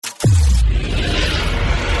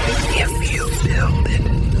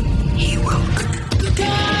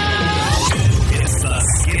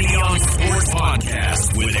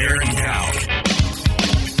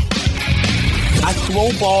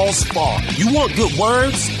no balls fall. You want good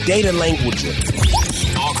words? Data languages.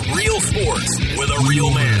 Talk real sports with a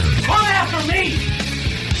real man. Come after me!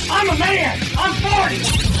 I'm a man! I'm 40!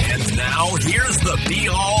 And now, here's the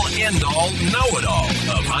be-all, end-all, know-it-all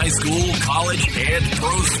of high school, college, and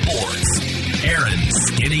pro sports. Aaron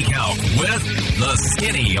Skinny Calc with the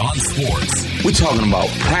Skinny on Sports. We're talking about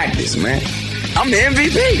practice, man. I'm the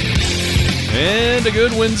MVP. And a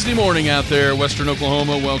good Wednesday morning out there, Western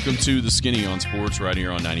Oklahoma. Welcome to the Skinny on Sports right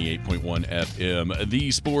here on 98.1 FM.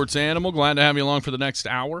 The Sports Animal. Glad to have you along for the next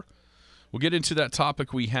hour. We'll get into that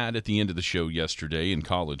topic we had at the end of the show yesterday in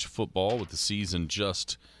college football with the season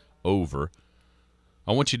just over.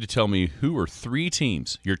 I want you to tell me who are three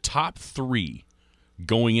teams, your top three,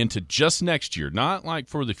 going into just next year, not like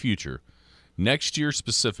for the future, next year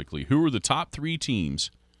specifically. Who are the top three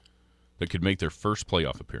teams that could make their first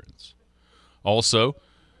playoff appearance? Also,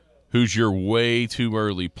 who's your way too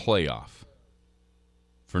early playoff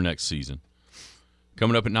for next season?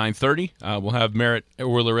 Coming up at 9:30, we'll have Merritt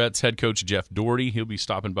Oilerettes head coach Jeff Doherty. He'll be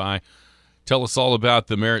stopping by. Tell us all about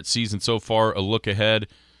the Merritt season so far, a look ahead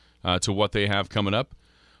to what they have coming up.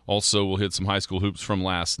 Also, we'll hit some high school hoops from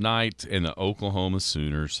last night, and the Oklahoma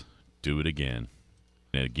Sooners do it again.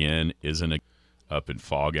 And again, isn't it up in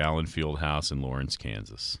Fog Allen Fieldhouse in Lawrence,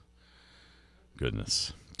 Kansas.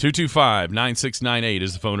 Goodness. 225-9698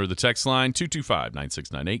 is the phone or the text line.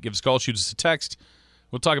 225-9698. Give us a call, shoot us a text.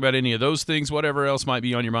 We'll talk about any of those things, whatever else might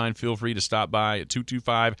be on your mind. Feel free to stop by at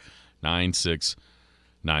 225-9698.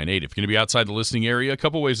 If you're going to be outside the listening area, a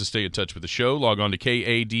couple ways to stay in touch with the show. Log on to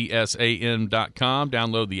KADSAM.com.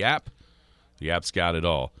 Download the app. The app's got it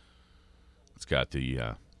all. It's got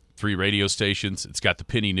the 3 radio stations. It's got the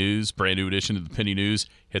Penny News, brand new edition of the Penny News.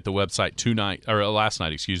 Hit the website last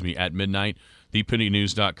night, at midnight,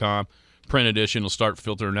 thepennynews.com. Print edition will start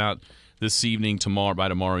filtering out this evening. By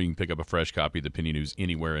tomorrow, you can pick up a fresh copy of the Penny News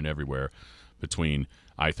anywhere and everywhere between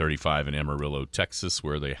I-35 and Amarillo, Texas,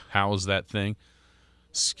 where they house that thing.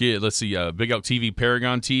 Let's see, Big Elk TV,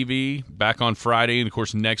 Paragon TV, back on Friday. And, of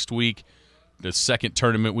course, next week, the second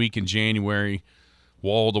tournament week in January,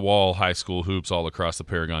 wall-to-wall high school hoops all across the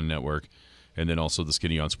Paragon Network. And then also the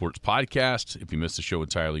Skinny on Sports podcast. If you missed the show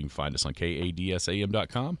entirely, you can find us on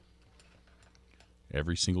KADSAM.com.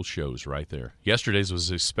 Every single show is right there. Yesterday's was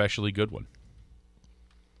an especially good one.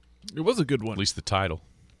 It was a good one. At least the title.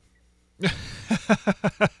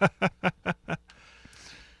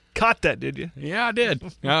 Caught that, did you? Yeah, I did.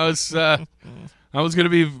 I was going to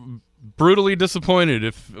be brutally disappointed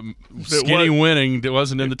if Skinny winning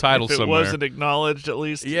wasn't in the title if it somewhere. Wasn't acknowledged at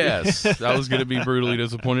least. Yes, I was going to be brutally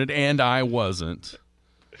disappointed, and I wasn't.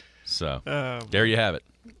 So there you have it.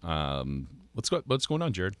 What's going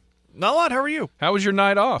on, Jared? Not a lot. How are you? How was your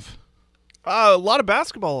night off? A lot of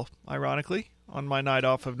basketball, ironically, on my night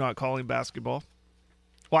off of not calling basketball.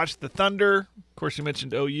 Watched the Thunder. Of course, you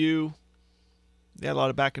mentioned OU. They had a lot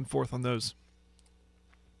of back and forth on those.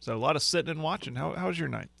 So a lot of sitting and watching. How was your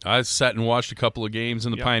night? I sat and watched a couple of games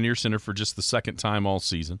in the Pioneer Center for just the second time all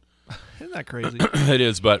season. Isn't that crazy? It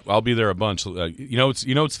is, but I'll be there a bunch. It's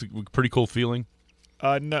a pretty cool feeling.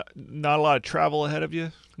 Not a lot of travel ahead of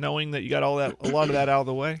you, knowing that you got a lot of that out of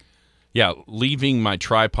the way. Yeah, leaving my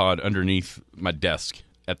tripod underneath my desk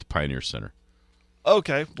at the Pioneer Center.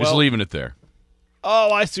 Okay. Just leaving it there.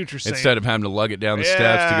 Oh, I see what you're saying. Instead of having to lug it down the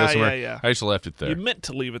steps to go somewhere, yeah. I just left it there. You meant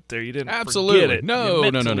to leave it there. You didn't Absolutely. forget it. No.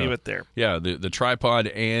 Leave it there. Yeah, the tripod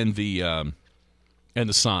and the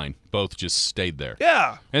sign both just stayed there.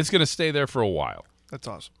 Yeah. And it's going to stay there for a while. That's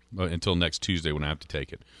awesome. Until next Tuesday when I have to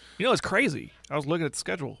take it. You know, it's crazy. I was looking at the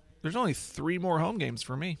schedule. There's only 3 more home games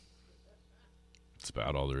for me. That's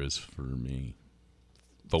about all there is for me.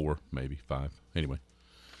 4, maybe 5. Anyway.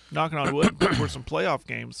 Knocking on wood for some playoff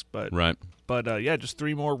games, but right. But just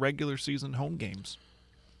 3 more regular season home games.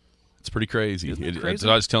 It's pretty crazy. Isn't it crazy?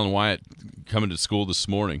 I was telling Wyatt coming to school this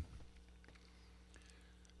morning.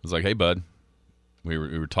 I was like, "Hey, bud, we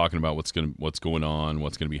were talking about what's going on,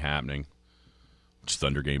 what's going to be happening, which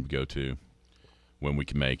Thunder game to go to, when we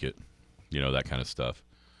can make it, that kind of stuff."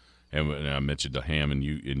 And I mentioned to Ham and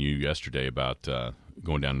you yesterday about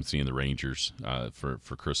going down and seeing the Rangers for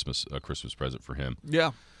Christmas, a Christmas present for him.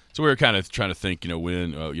 Yeah. So we were kind of trying to think,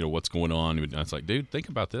 when, what's going on. And I was like, dude, think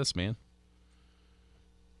about this, man.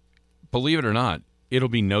 Believe it or not, it'll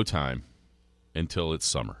be no time until it's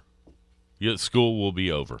summer. School will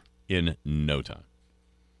be over in no time.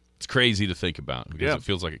 It's crazy to think about because it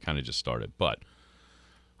feels like it kind of just started. But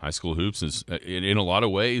high school hoops is, in a lot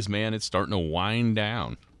of ways, man, it's starting to wind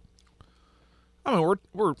down. I mean,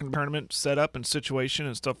 we're in tournament setup and situation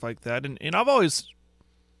and stuff like that, and I've always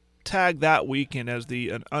tagged that weekend as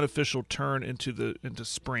an unofficial turn into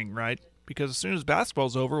spring, right? because as soon as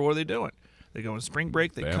basketball's over, what are they doing? They go on spring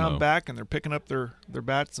break, they come back, and they're picking up their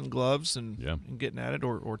bats and gloves and getting at it,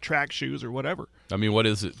 or track shoes or whatever. I mean, what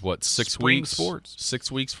is it? What, 6 Spring weeks? sports.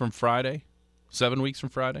 6 weeks from Friday? 7 weeks from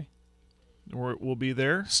Friday? Or we'll be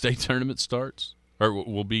there. State tournament starts, or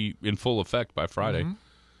will be in full effect by Friday. Mm-hmm.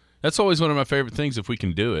 That's always one of my favorite things, if we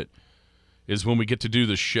can do it, is when we get to do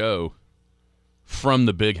the show from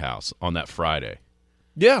the big house on that Friday.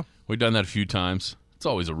 Yeah. We've done that a few times. It's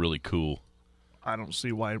always a really cool. I don't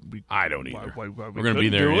see why we. I don't either. Why we're going to be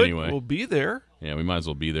there anyway. We'll be there. Yeah, we might as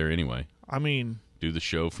well be there anyway. I mean, do the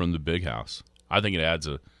show from the big house. I think it adds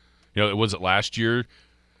a. Was it last year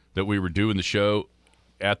that we were doing the show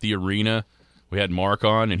at the arena? We had Mark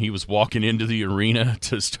on, and he was walking into the arena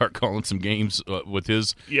to start calling some games with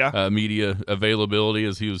his media availability.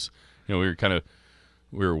 As he was, we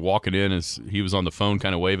were walking in as he was on the phone,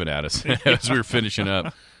 kind of waving at us as we were finishing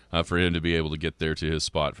up. For him to be able to get there to his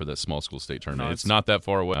spot for that small school state tournament. It's not that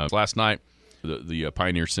far away. Last night, the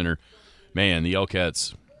Pioneer Center, man, the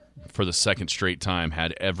Elkets, for the second straight time,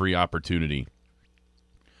 had every opportunity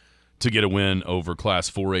to get a win over Class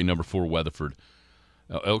 4A number 4 Weatherford.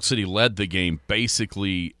 Elk City led the game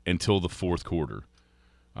basically until the fourth quarter,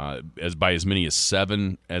 by as many as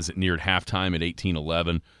 7 as it neared halftime at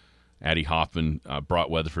 18-11. Addie Hoffman brought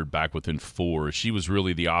Weatherford back within 4. She was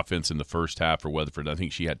really the offense in the first half for Weatherford. I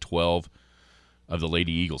think she had 12 of the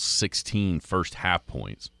Lady Eagles' 16 first half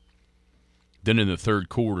points. Then in the third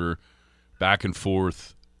quarter, back and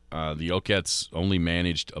forth, the Elkets only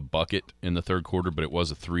managed a bucket in the third quarter, but it was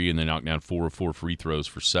a 3, and they knocked down 4 of 4 free throws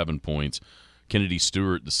for 7 points. Kennedy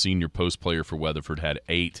Stewart, the senior post player for Weatherford, had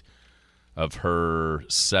 8 of her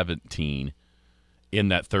 17 in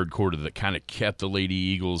that third quarter that kind of kept the Lady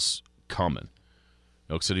Eagles coming.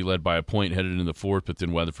 Elk City led by a point headed into the fourth, but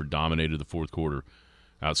then Weatherford dominated the fourth quarter,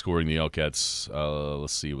 outscoring the Elkets.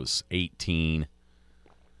 It was 18. I'm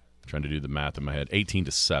trying to do the math in my head.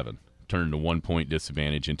 18-7, turned a 1-point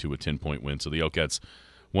disadvantage into a 10-point win. So the Elkets,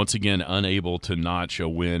 once again, unable to notch a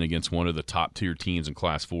win against one of the top-tier teams in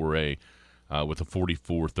Class 4A with a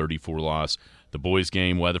 44-34 loss. The boys'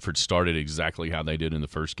 game, Weatherford started exactly how they did in the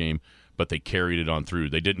first game, but they carried it on through.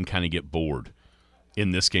 They didn't kind of get bored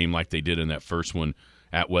in this game like they did in that first one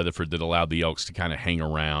at Weatherford that allowed the Elks to kind of hang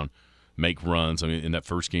around, make runs. I mean, in that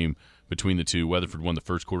first game between the two, Weatherford won the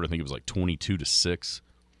first quarter. I think it was like 22-6.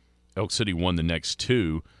 Elk City won the next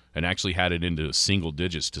 2 and actually had it into single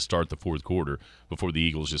digits to start the fourth quarter before the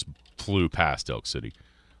Eagles just flew past Elk City.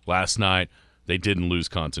 Last night, they didn't lose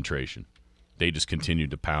concentration. They just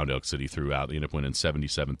continued to pound Elk City throughout. They ended up winning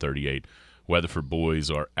 77-38. Weatherford boys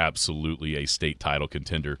are absolutely a state title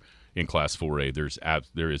contender in Class 4A.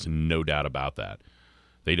 There is no doubt about that.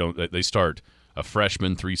 They start a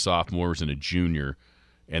freshman, 3 sophomores, and a junior,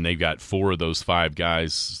 and they've got 4 of those 5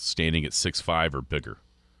 guys standing at 6'5" or bigger.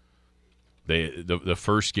 The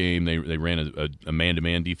first game they ran a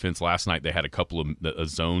man-to-man defense. Last night they had a couple of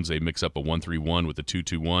zones. They mix up a 1-3-1 with a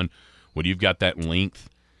 2-2-1. When you've got that length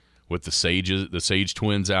with the Sage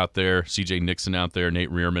twins out there, C.J. Nixon out there, Nate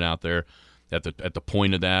Rearman out there at the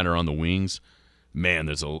point of that or on the wings, man,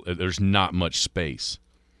 there's not much space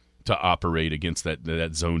to operate against that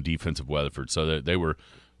zone defense of Weatherford. So they were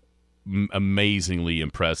amazingly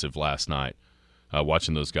impressive last night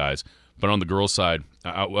watching those guys. But on the girls' side,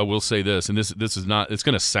 I will say this, and this is not – it's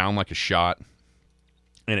going to sound like a shot,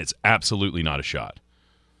 and it's absolutely not a shot.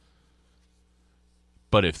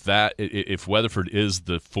 But if Weatherford is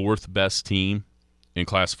the 4th best team in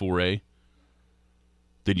Class 4A,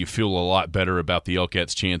 then you feel a lot better about the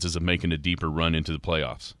Elkets' chances of making a deeper run into the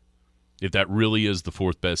playoffs. If that really is the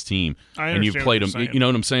 4th best team, and you've played them, you know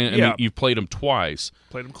what I'm saying? Yeah. I mean, you've played them twice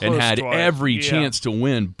and had every chance to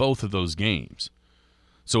win both of those games.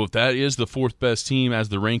 So if that is the 4th best team, as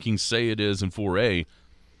the rankings say it is in 4A,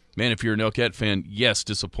 man, if you're an Elket fan, yes,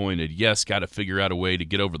 disappointed. Yes, got to figure out a way to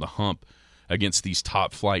get over the hump against these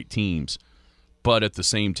top-flight teams. But at the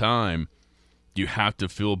same time, you have to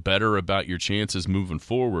feel better about your chances moving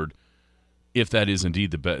forward if that is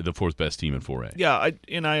indeed the 4th best team in 4A. Yeah,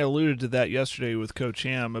 I alluded to that yesterday with Coach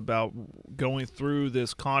Ham about going through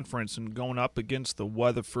this conference and going up against the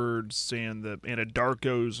Weatherfords and the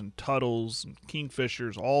Anadarkos and Tuttles and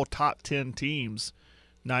Kingfishers, all top 10 teams,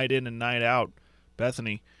 night in and night out.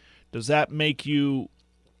 Bethany, does that make you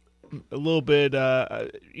a little bit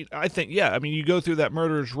I think, yeah, I mean, you go through that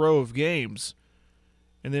murderer's row of games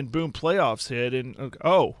and then boom, playoffs hit, and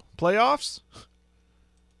playoffs?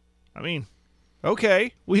 I mean,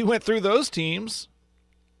 okay, we went through those teams,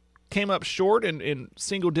 came up short in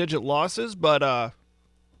single-digit losses, but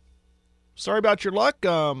sorry about your luck,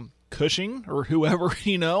 Cushing or whoever,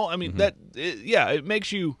 I mean, it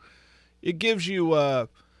makes you it gives you a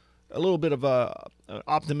little bit of a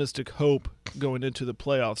optimistic hope going into the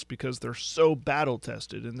playoffs because they're so battle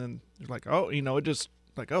tested, and then you're like, oh, it just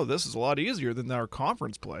like, oh, this is a lot easier than our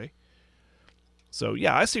conference play. So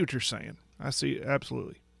yeah, I see what you're saying. I see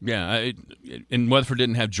absolutely. Yeah, and Weatherford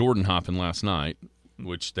didn't have Jordan hopping last night,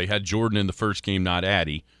 which they had Jordan in the first game, not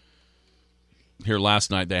Addie. Here last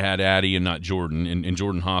night they had Addie and not Jordan, and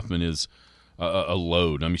Jordan Hoffman is a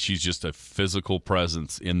load. I mean, she's just a physical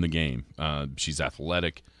presence in the game. She's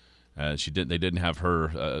athletic. They didn't have her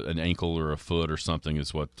an ankle or a foot or something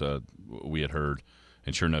is what we had heard,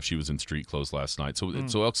 and sure enough, she was in street clothes last night.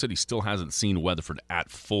 So Elk City still hasn't seen Weatherford at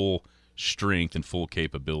full strength and full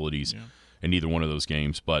capabilities in either one of those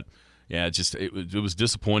games. But yeah, it was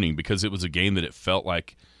disappointing because it was a game that it felt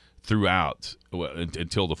like throughout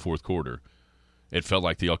until the fourth quarter, it felt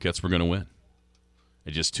like the Elkettes were going to win.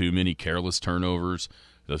 It just too many careless turnovers.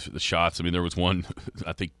 The shots, I mean, there was one,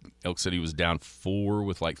 I think Elk City was down 4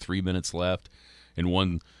 with like 3 minutes left. In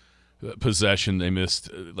one possession, they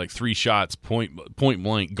missed like 3 shots, point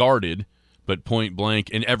blank, guarded, but point blank,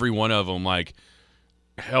 and every one of them like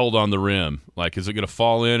held on the rim. Like, is it going to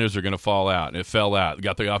fall in or is it going to fall out? And it fell out.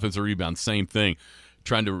 Got the offensive rebound, same thing.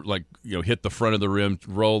 Trying to hit the front of the rim,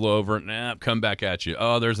 roll over, come back at you.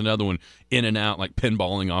 Oh, there's another one in and out, like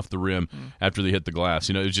pinballing off the rim after they hit the glass.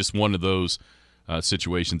 It was just one of those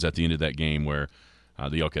situations at the end of that game where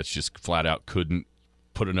the Elkettes just flat out couldn't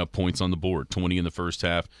put enough points on the board. 20 in the first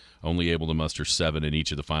half, only able to muster 7 in each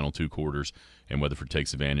of the final 2 quarters, and Weatherford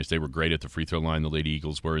takes advantage. They were great at the free throw line. The Lady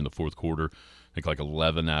Eagles were in the fourth quarter, I think like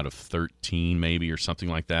 11 out of 13 maybe or something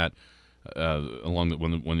like that. When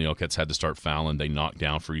the Elkettes had to start fouling, they knocked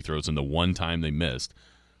down free throws, and the one time they missed,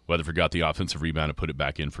 Weatherford got the offensive rebound and put it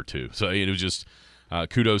back in for 2. So it was just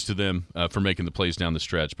kudos to them for making the plays down the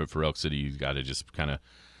stretch, but for Elk City, you got to just kind of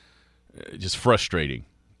just frustrating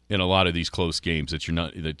in a lot of these close games that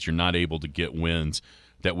you're not able to get wins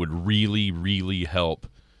that would really, really help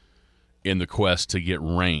in the quest to get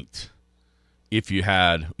ranked. If you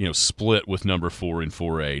had, split with number 4 in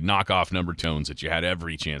 4A, knock off number tones that you had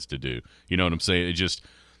every chance to do. You know what I'm saying?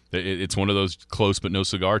 It's one of those close but no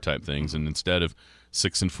cigar type things. And instead of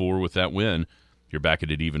 6-4 with that win, you're back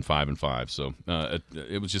at it even 5-5. So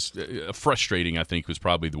it was just frustrating, I think, was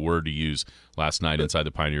probably the word to use last night inside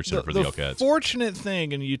the Pioneer Center for the Elkettes. The fortunate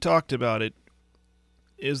thing, and you talked about it,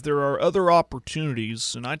 is there are other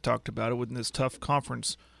opportunities, and I talked about it within this tough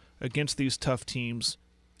conference against these tough teams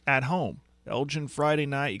at home. Elgin Friday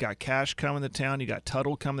night, you got Cache coming to town, you got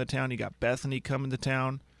Tuttle coming to town, you got Bethany coming to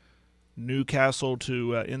town, Newcastle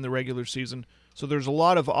to in the regular season. So there's a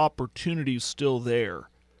lot of opportunities still there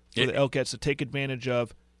for the Elkettes to take advantage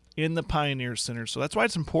of in the Pioneer Center. So that's why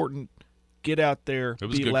it's important. Get out there,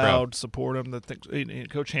 be loud, crowd. Support them.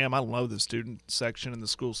 Coach Ham, I love the student section and the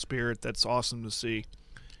school spirit. That's awesome to see.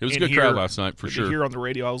 It was a good crowd last night, for sure. Here on the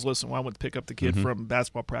radio, I was listening when I went to pick up the kid from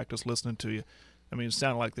basketball practice, listening to you. I mean, it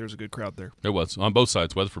sounded like there was a good crowd there. It was. On both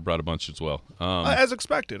sides, Weatherford brought a bunch as well. As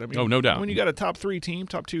expected. I mean, no doubt. When you got a top 3 team,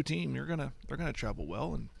 top 2 team, they're gonna travel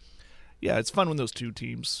well. And, yeah, it's fun when those 2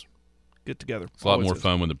 teams get together. It's a lot more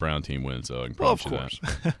fun when the Brown team wins, though. I can promise of course. You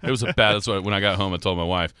that. It was that's why when I got home, I told my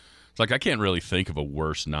wife, it's like I can't really think of a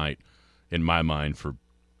worse night in my mind for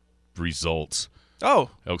results. Oh.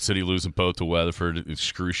 Elk City losing both to Weatherford in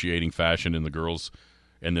excruciating fashion in the girls,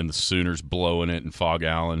 and then the Sooners blowing it in Fog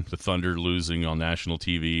Allen. The Thunder losing on national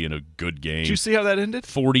TV in a good game. Did you see how that ended?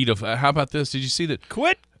 40-. How about this? Did you see that?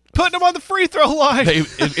 Quit putting them on the free throw line.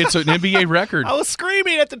 It's an NBA record. I was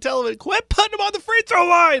screaming at the television, quit putting them on the free throw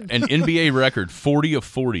line. An NBA record, 40 of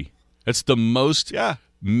 40. That's the most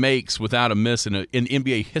makes without a miss in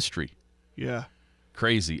NBA history. Yeah.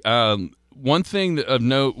 Crazy. One thing of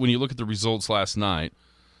note when you look at the results last night,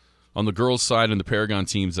 on the girls' side and the Paragon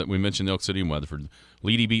teams that we mentioned, Elk City and Weatherford,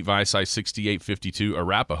 Leedy beat Visay 68-52.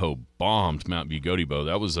 Arapahoe bombed Mount Bugodibo.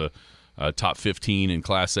 That was a top 15 in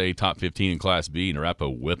Class A, top 15 in Class B, and Arapahoe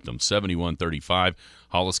whipped them 71-35.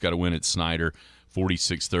 Hollis got a win at Snyder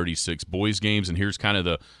 46-36. Boys games, and here's kind of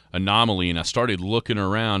the anomaly, and I started looking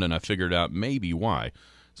around and I figured out maybe why.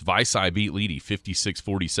 Visay beat Leedy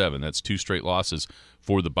 56-47. That's 2 straight losses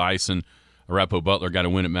for the Bison. Arapahoe Butler got a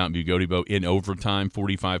win at Mount Bugodibo in overtime,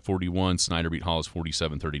 45-41. Snyder beat Hollis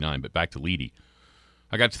 47-39. But back to Leedy.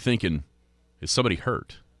 I got to thinking, is somebody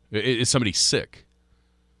hurt? Is somebody sick?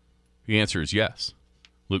 The answer is yes.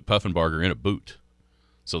 Luke Puffenbarger in a boot.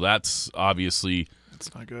 So that's obviously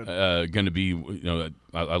not good. Going to be,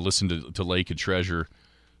 I listened to Lake and Treasure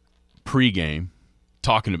pregame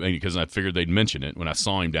talking to me because I figured they'd mention it when I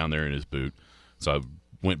saw him down there in his boot. So I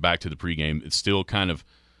went back to the pregame. It's still kind of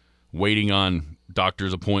waiting on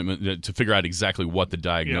doctor's appointment to figure out exactly what the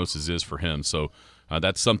diagnosis is for him. So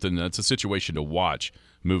that's a situation to watch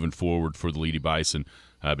moving forward for the Lady Bison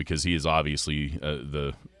because he is obviously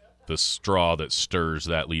the straw that stirs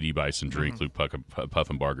that Lady Bison drink. Luke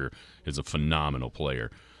Puffenbarger is a phenomenal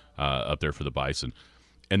player up there for the Bison.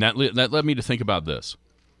 And that led me to think about this.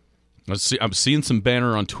 I'm seeing some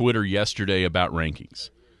banner on Twitter yesterday about rankings,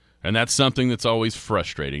 and that's something that's always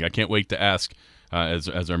frustrating. I can't wait to ask, as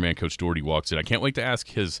our man Coach Doherty walks in, I can't wait to ask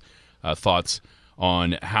his thoughts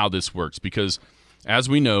on how this works because, as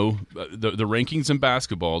we know, the rankings in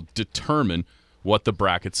basketball determine what the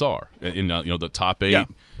brackets are. In the top 8,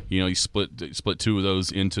 you split 2 of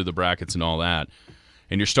those into the brackets and all that,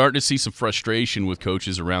 and you're starting to see some frustration with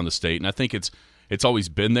coaches around the state, and I think it's always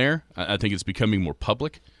been there. I think it's becoming more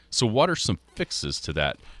public. So what are some fixes to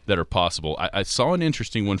that are possible? I saw an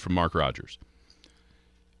interesting one from Mark Rogers.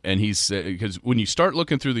 And he said, because when you start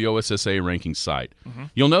looking through the OSSA ranking site,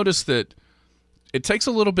 you'll notice that it takes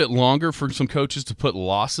a little bit longer for some coaches to put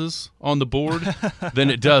losses on the board than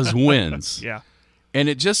it does wins. Yeah. And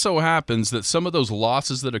it just so happens that some of those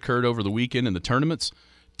losses that occurred over the weekend in the tournaments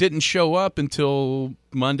didn't show up until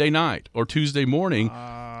Monday night or Tuesday morning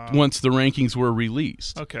once the rankings were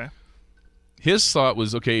released. Okay. His thought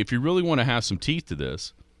was, okay, if you really want to have some teeth to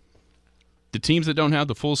this, the teams that don't have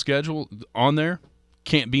the full schedule on there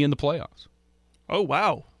can't be in the playoffs. Oh,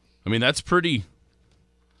 wow. I mean, that's pretty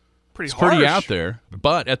harsh. out there.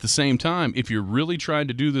 But at the same time, if you're really trying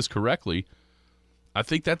to do this correctly, I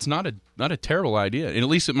think that's not a terrible idea. And at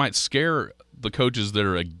least it might scare the coaches that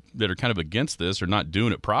are kind of against this or not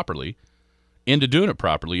doing it properly into doing it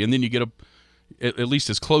properly. And then you get at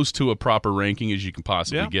least as close to a proper ranking as you can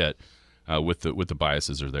possibly get. With the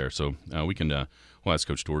biases are there. So we can we'll ask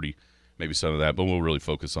Coach Doherty maybe some of that, but we'll really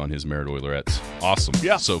focus on his Merritt Oilerettes. Awesome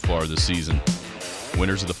so far this season.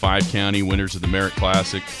 Winners of the 5-county, winners of the Merritt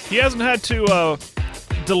Classic. He hasn't had to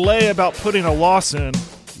delay about putting a loss in.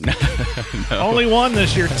 No. Only one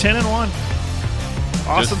this year, 10-1.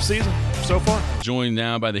 Awesome season so far. Joined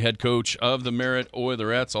now by the head coach of the Merritt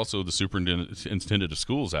Oilerettes, also the superintendent of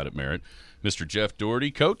schools out at Merritt, Mr. Jeff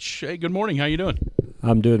Doherty. Coach, hey, good morning. How you doing?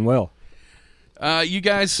 I'm doing well. You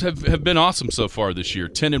guys have been awesome so far this year.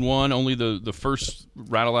 10-1, only the first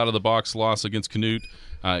rattle out of the box loss against Canute.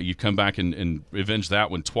 You've come back and avenged that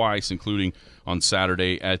one twice, including on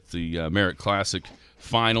Saturday at the Merritt Classic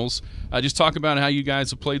Finals. Just talk about how you guys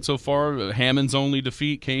have played so far. Hammond's only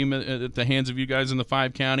defeat came at the hands of you guys in the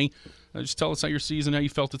 5-county. Just tell us how your season, how you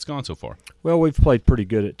felt it's gone so far. Well, we've played pretty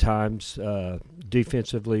good at times.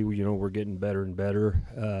 Defensively, we're getting better and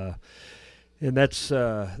better. And that's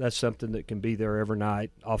something that can be there every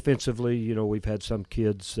night. Offensively, we've had some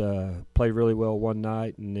kids play really well one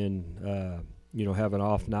night and then, have an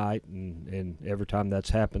off night. And every time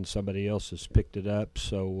that's happened, somebody else has picked it up.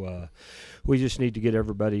 So we just need to get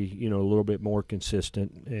everybody, a little bit more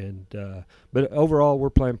consistent. But overall,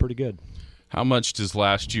 we're playing pretty good. How much does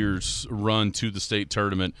last year's run to the state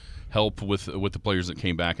tournament help with the players that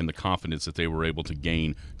came back and the confidence that they were able to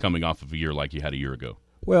gain coming off of a year like you had a year ago?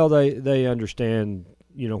 Well, they understand,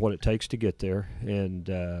 what it takes to get there, and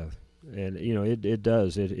it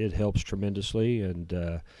does. It helps tremendously,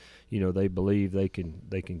 and they believe they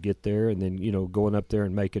can get there, and then going up there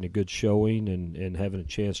and making a good showing and having a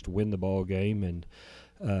chance to win the ball game, and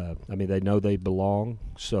they know they belong.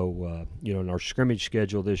 So in our scrimmage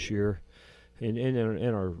schedule this year, and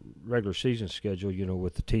in our regular season schedule,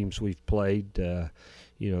 with the teams we've played.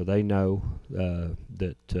 They know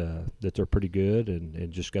that they're pretty good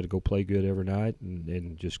and just got to go play good every night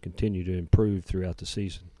and just continue to improve throughout the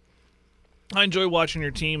season. I enjoy watching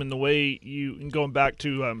your team and the way and going back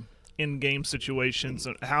to in-game situations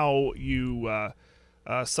and how you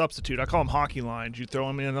substitute. I call them hockey lines. You throw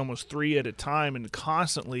them in almost 3 at a time and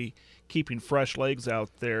constantly keeping fresh legs out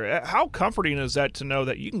there. How comforting is that to know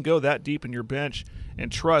that you can go that deep in your bench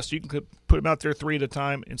and trust you can put them out there 3 at a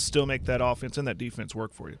time and still make that offense and that defense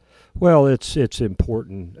work for you? Well, it's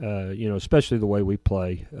important, especially the way we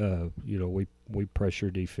play. We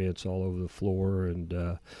pressure defense all over the floor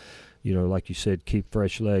and, like you said, keep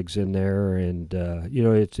fresh legs in there. And,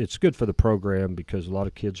 it's good for the program because a lot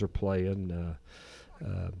of kids are playing.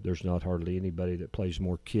 There's not hardly anybody that plays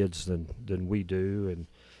more kids than we do.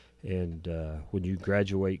 And when you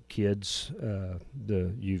graduate kids,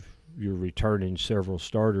 you're returning several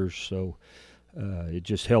starters, so it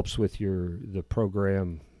just helps with the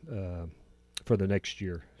program for the next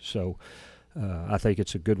year. So I think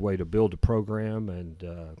it's a good way to build a program, and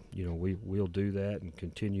we'll do that and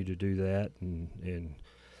continue to do that, and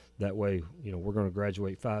that way we're going to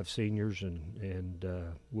graduate 5 seniors, and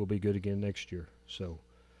we'll be good again next year. So.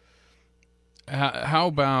 How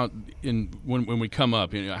about when we come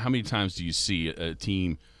up? How many times do you see a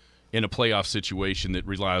team in a playoff situation that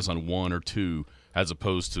relies on one or two as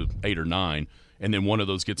opposed to 8 or 9, and then one of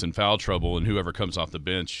those gets in foul trouble, and whoever comes off the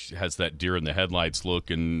bench has that deer in the headlights look,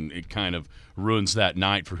 and it kind of ruins that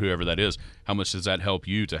night for whoever that is? How much does that help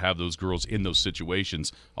you to have those girls in those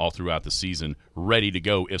situations all throughout the season, ready to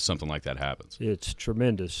go if something like that happens? It's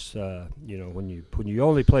tremendous. When you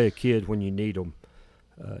only play a kid when you need them.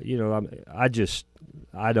 I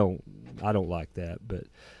don't like that,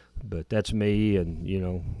 but that's me,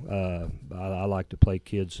 and I like to play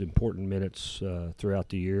kids important minutes throughout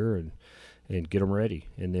the year and get them ready.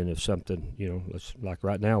 And then if something, like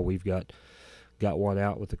right now, we've got one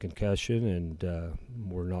out with a concussion, and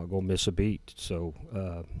we're not going to miss a beat. So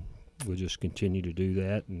we'll just continue to do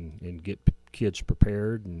that and get kids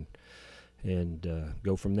prepared and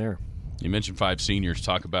go from there. You mentioned 5 seniors.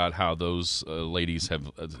 Talk about how those ladies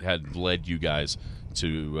have had led you guys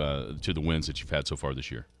to the wins that you've had so far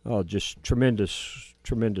this year. Oh, just tremendous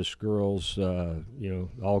girls.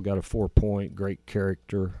 All got a 4-point, great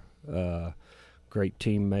character, great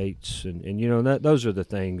teammates, and those are the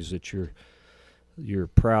things that you're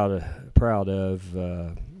proud of.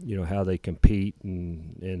 How they compete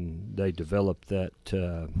and they develop that.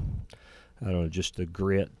 I don't know, just the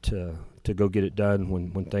grit to go get it done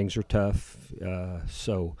when things are tough.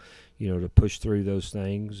 To push through those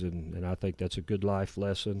things, and I think that's a good life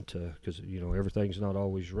lesson because everything's not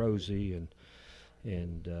always rosy, and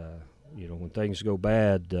when things go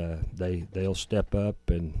bad, they'll step up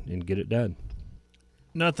and get it done.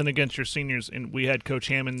 Nothing against your seniors, and we had Coach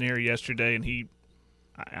Hammond there yesterday, and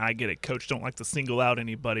I get it. Coach don't like to single out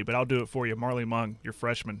anybody, but I'll do it for you. Marley Mung, your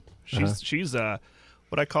freshman, she's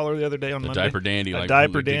what I call her the other day on Monday. Diaper dandy. A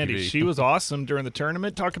diaper dandy. She was awesome during the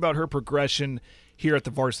tournament. Talk about her progression here at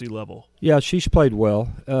the varsity level. Yeah, she's played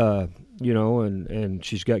well, and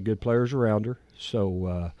she's got good players around her.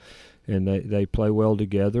 So, and they play well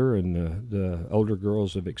together, and the older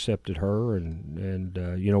girls have accepted her, and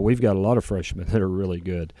we've got a lot of freshmen that are really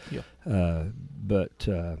good. Yeah. But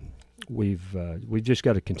we've just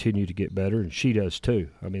got to continue to get better, and she does too.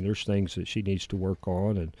 I mean, there's things that she needs to work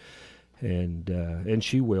on, and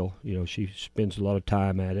she will. She spends a lot of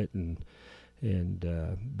time at it,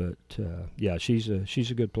 but she's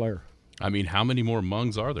a good player. I mean, how many more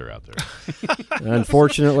Mungs are there out there?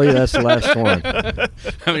 Unfortunately, that's the last one.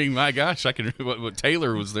 I mean, my gosh, I can. What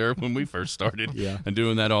Taylor was there when we first started, and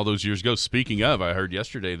doing that all those years ago. Speaking of, I heard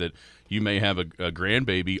yesterday that you may have a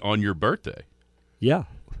grandbaby on your birthday. Yeah.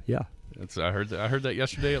 I heard that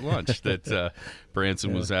yesterday at lunch that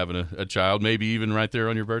Branson was having a child, maybe even right there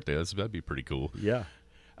on your birthday. That'd be pretty cool. Yeah.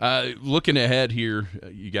 Looking ahead here,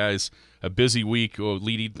 you guys, a busy week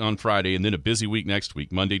leading on Friday, and then a busy week next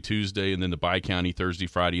week, Monday, Tuesday, and then the Bi-County Thursday,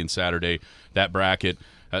 Friday, and Saturday. That bracket,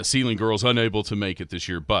 Sealing girls unable to make it this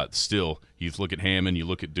year, but still, you look at Hammond, you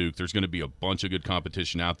look at Duke, there's going to be a bunch of good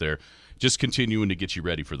competition out there, just continuing to get you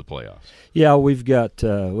ready for the playoffs. Yeah, we've got,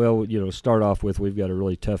 start off with we've got a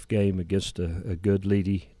really tough game against a good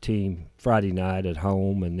Leedy team Friday night at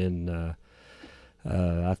home, and then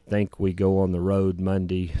I think we go on the road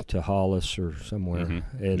Monday to Hollis or somewhere,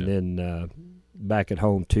 then back at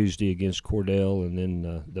home Tuesday against Cordell, and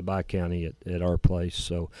then the Bi-County at our place.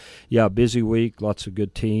 So, yeah, busy week, lots of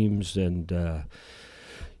good teams, and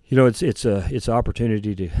it's an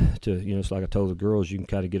opportunity to it's like I told the girls, you can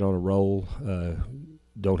kind of get on a roll.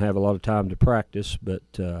 Don't have a lot of time to practice, but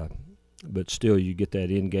still you get that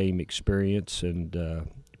in-game experience and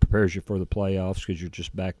prepares you for the playoffs because you're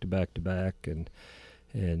just back to back to back, and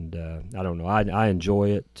I don't know, I enjoy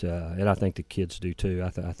it, and I think the kids do too. I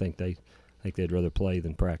think they'd rather play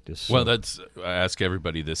than practice. So. Well, I ask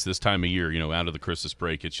everybody this time of year, out of the Christmas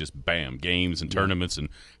break, it's just bam, games and tournaments, and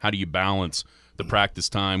how do you balance the practice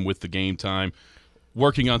time with the game time,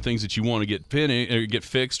 working on things that you want to get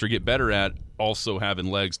fixed or get better at, also having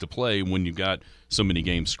legs to play when you've got so many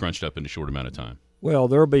games scrunched up in a short amount of time? Well,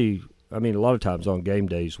 there'll be, a lot of times on game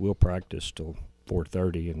days we'll practice till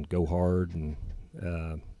 4:30 and go hard, and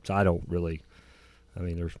so I don't really,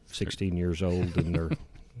 they're 16 years old and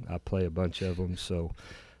I play a bunch of them, so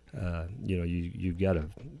you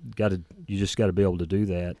just got to be able to do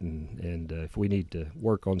that, and if we need to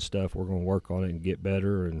work on stuff, we're going to work on it and get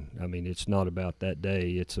better. And it's not about that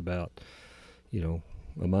day; it's about a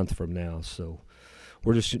month from now. So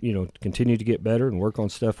we're just continue to get better and work on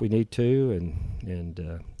stuff we need to,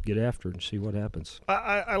 and get after it and see what happens.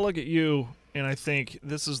 I look at you and I think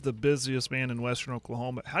this is the busiest man in Western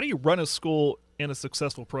Oklahoma. How do you run a school and a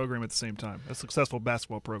successful program at the same time, a successful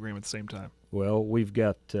basketball program at the same time? Well, we've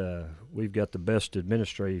got the best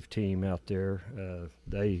administrative team out there.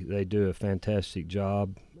 They do a fantastic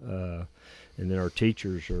job, and then our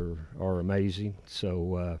teachers are amazing.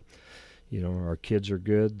 So, our kids are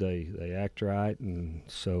good. They act right, and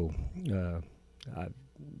so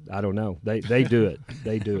I don't know. They do it.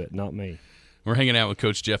 They do it, not me. We're hanging out with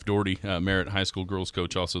Coach Jeff Doherty, Merritt High School girls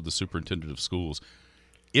coach, also the superintendent of schools.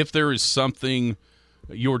 If there is something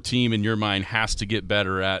your team in your mind has to get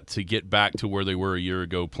better at to get back to where they were a year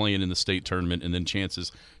ago, playing in the state tournament and then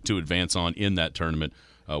chances to advance on in that tournament,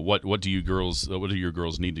 what do your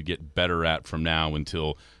girls need to get better at from now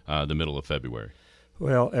until the middle of February?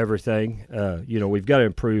 Well, everything. We've got to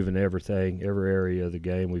improve in everything, every area of the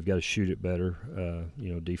game. We've got to shoot it better.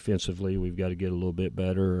 Defensively, we've got to get a little bit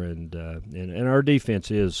better, and our defense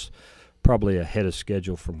is probably ahead of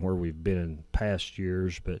schedule from where we've been in past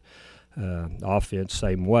years. But offense,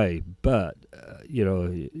 same way. But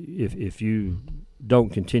if you don't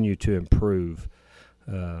continue to improve,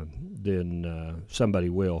 then somebody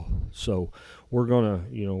will. So we're gonna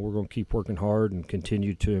keep working hard and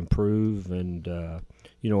continue to improve, and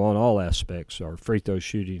on all aspects. Our free throw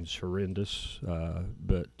shooting's horrendous,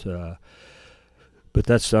 but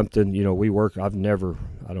that's something we work. I don't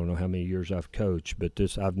know how many years I've coached, but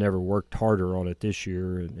I've never worked harder on it this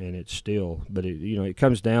year, and it's still. But it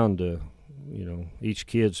comes down to each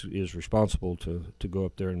kid is responsible to go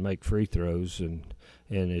up there and make free throws, and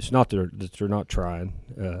it's not that they're not trying.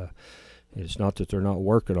 It's not that they're not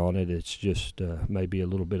working on it. It's just maybe a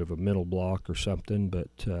little bit of a mental block or something. But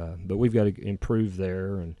we've got to improve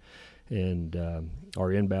there, and our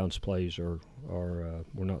inbounds plays are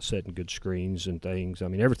we're not setting good screens and things. I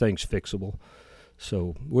mean, everything's fixable.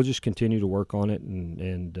 So we'll just continue to work on it,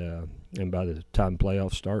 and by the time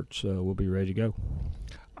playoff starts, we'll be ready to go.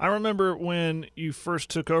 I remember when you first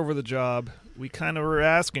took over the job, we kind of were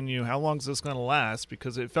asking you, how long is this going to last?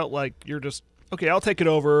 Because it felt like you're just, okay, I'll take it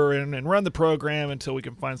over and run the program until we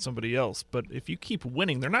can find somebody else. But if you keep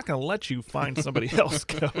winning, they're not going to let you find somebody else,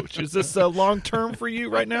 Coach. Is this long-term for you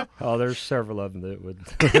right now? Oh, there's several of them that would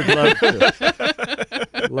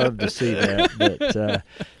love to see that. But,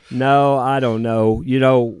 no, I don't know.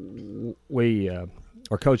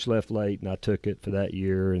 Our coach left late, and I took it for that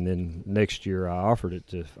year. And then next year I offered it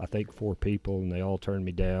to, I think, 4 people, and they all turned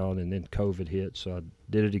me down. And then COVID hit, so I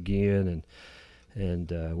did it again.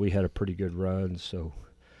 And we had a pretty good run. So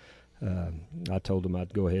I told them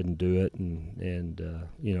I'd go ahead and do it. And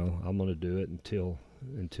I'm going to do it until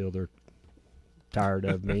they're tired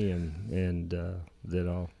of me, and then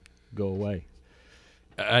I'll go away.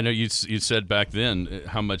 I know you said back then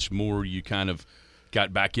how much more you kind of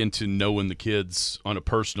got back into knowing the kids on a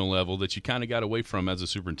personal level that you kind of got away from as a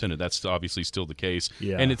superintendent. That's obviously still the case.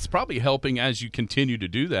 Yeah. And it's probably helping as you continue to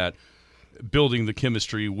do that, building the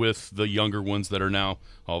chemistry with the younger ones that are now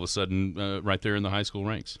all of a sudden right there in the high school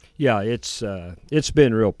ranks. Yeah, it's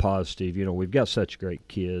been real positive. We've got such great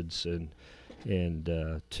kids, and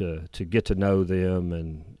to get to know them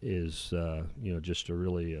and is just a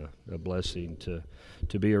really a blessing to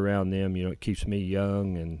be around them. It keeps me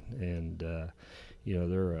young, and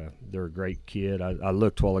they're a great kid. I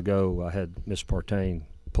looked a while ago. I had Miss Partain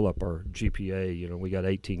pull up our GPA. We got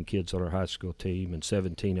 18 kids on our high school team, and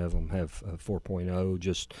 17 of them have 4.0.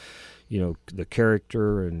 Just the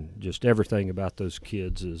character and just everything about those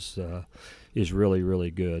kids is really,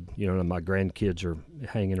 really good. My grandkids are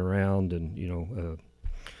hanging around, and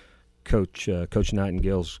Coach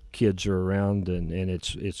Nightingale's kids are around, and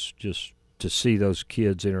it's just to see those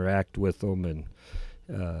kids interact with them, and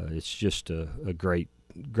it's just a great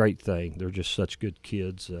thing. They're just such good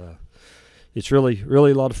kids. It's really,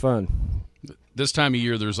 really a lot of fun. This time of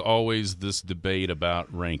year, there's always this debate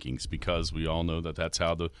about rankings because we all know that that's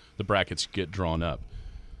how the brackets get drawn up.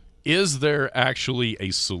 Is there actually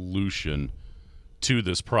a solution to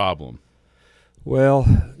this problem? Well,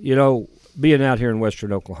 being out here in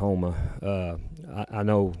western Oklahoma, I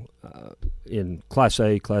know in Class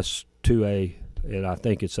A, Class 2A, and I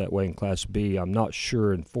think it's that way in Class B. I'm not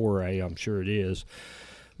sure in 4A. I'm sure it is.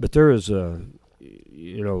 But there is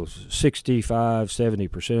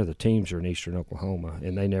 65-70% of the teams are in eastern Oklahoma,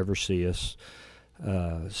 and they never see us.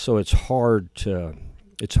 So it's hard to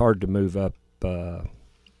move up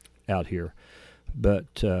out here.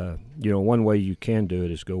 But one way you can do it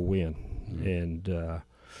is go win, and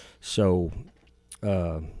so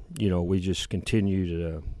we just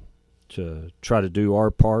continue to try to do our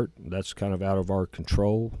part. That's kind of out of our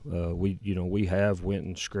control. We have went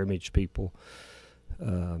and scrimmaged people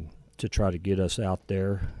to try to get us out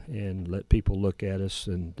there and let people look at us.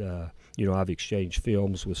 And I've exchanged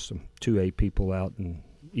films with some 2A people out in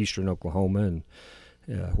eastern Oklahoma, and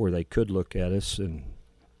where they could look at us. And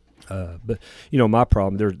but my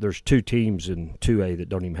problem, there's 2 teams in 2A that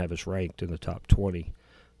don't even have us ranked in the top 20.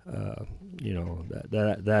 That's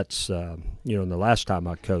in the last time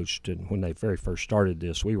I coached, and when they very first started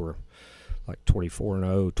this, we were like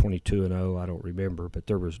 24-0, 22-0. I don't remember, but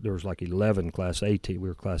there was like 11 Class A teams. We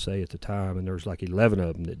were Class A at the time, and there was like 11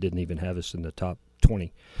 of them that didn't even have us in the top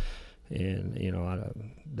 20.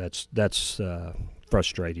 And that's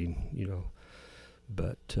frustrating,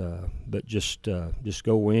 But just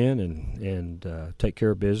go in and take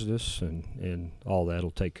care of business, and all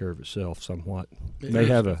that'll take care of itself somewhat. May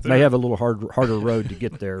have a little harder road to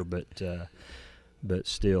get there, but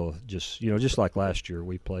still, just like last year,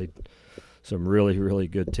 we played some really, really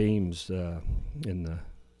good teams in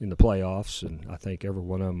the playoffs, and I think every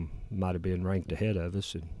one of them might have been ranked ahead of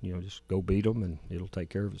us, and just go beat them, and it'll take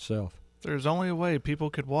care of itself. There's only a way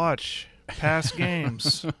people could watch past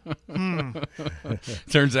games.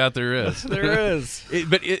 Turns out there is. There is.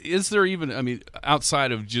 But is there even,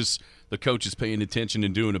 outside of just the coaches paying attention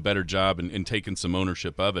and doing a better job and taking some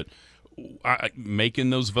ownership of it, making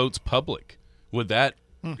those votes public, would that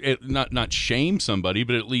not shame somebody,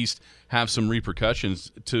 but at least have some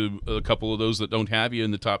repercussions to a couple of those that don't have you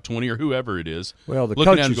in the top 20 or whoever it is? Well, the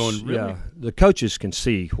looking coaches, at them going, really? The coaches can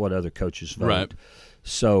see what other coaches vote. Right.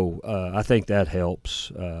 So I think that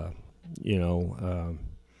helps, but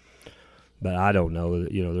I don't know.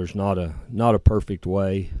 There's not a perfect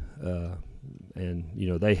way, and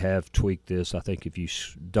they have tweaked this. I think if you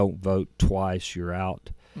don't vote twice, you're out.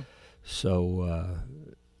 So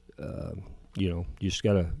you just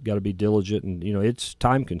gotta be diligent, and it's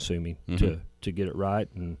time consuming to get it right,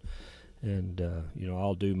 and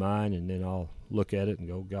I'll do mine, and then I'll look at it and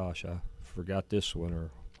go, gosh, I forgot this one or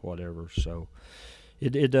whatever. So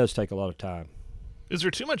it does take a lot of time. Is there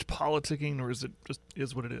too much politicking, or is it just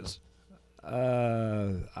is what it is?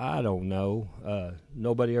 I don't know.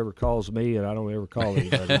 Nobody ever calls me, and I don't ever call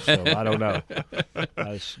anybody, so I don't know.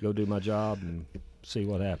 I just go do my job and see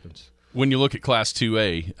what happens. When you look at Class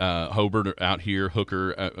 2A, Hobart out here,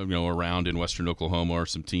 Hooker, around in western Oklahoma are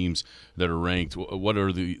some teams that are ranked. What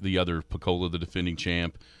are the other, Pecola, the defending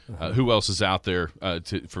champ? Who else is out there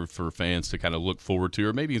for fans to kind of look forward to,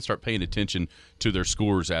 or maybe even start paying attention to their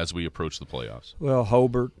scores as we approach the playoffs? Well,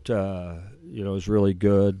 Hobart, is really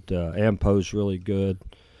good. Ampo's really good.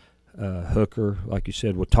 Hooker, like you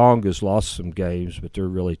said, Watonga's lost some games, but they're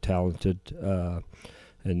really talented.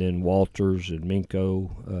 And then Walters and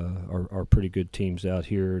Minko are pretty good teams out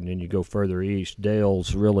here. And then you go further east,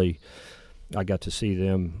 Dale's really, I got to see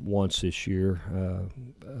them once this year.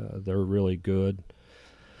 They're really good.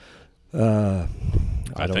 I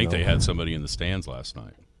think they had somebody in the stands last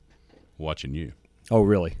night watching you. Oh,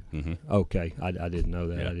 really? Mm-hmm. Okay, I didn't know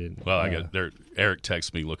that. Yeah. I didn't. Well, Eric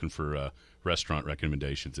texted me looking for restaurant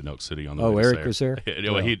recommendations in Elk City on the way. Oh, Eric was there?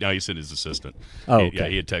 He sent his assistant. Oh, okay.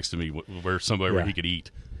 He had texted me where he could eat.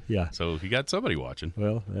 Yeah. So he got somebody watching.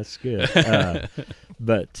 Well, that's good.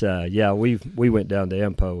 But we went down to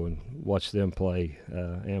Ampo and watched them play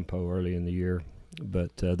Ampo early in the year.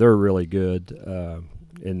 But they're really good.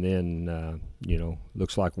 And then,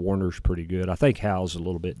 looks like Warner's pretty good. I think Hal's a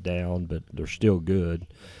little bit down, but they're still good.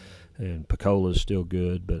 And Pecola's still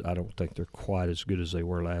good, but I don't think they're quite as good as they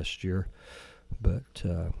were last year. But,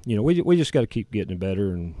 we just got to keep getting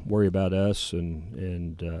better and worry about us,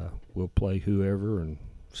 and we'll play whoever and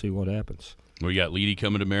see what happens. We got Leedy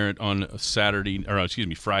coming to Merritt on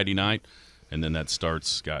Friday night. And then that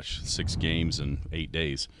starts, 6 games in 8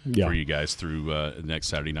 days for you guys through next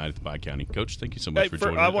Saturday night at the Bi-County. Coach, thank you so much for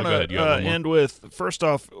joining us. I want to end with, first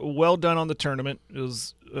off, well done on the tournament. It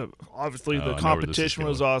was obviously the competition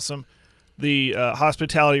was awesome. The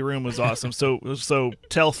hospitality room was awesome. So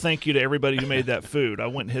tell thank you to everybody who made that food. I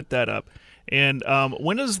went and hit that up. And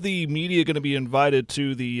when is the media going to be invited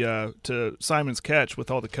to the to Simon's Catch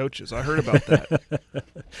with all the coaches? I heard about that.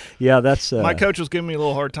 Yeah, that's my coach was giving me a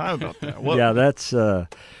little hard time about that. Yeah, that's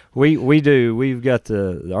we do. We've got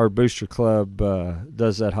our booster club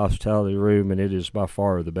does that hospitality room, and it is by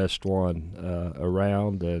far the best one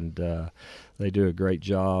around, and they do a great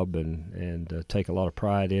job and take a lot of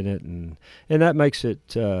pride in it, and that makes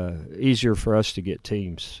it easier for us to get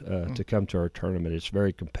teams to come to our tournament. It's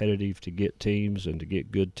very competitive to get teams and to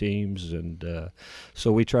get good teams, and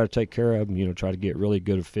so we try to take care of them. Try to get really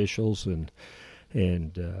good officials, and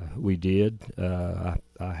we did. I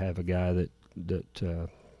have a guy that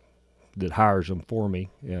hires them for me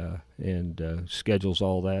and schedules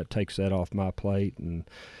all that, takes that off my plate, and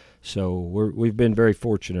So we've been very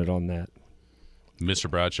fortunate on that. Mr.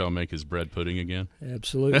 Bradshaw make his bread pudding again?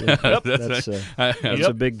 Absolutely. That's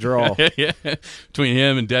a big draw. Yeah. Between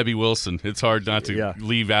him and Debbie Wilson, it's hard not to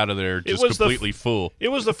leave out of there just completely full. It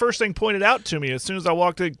was the first thing pointed out to me as soon as I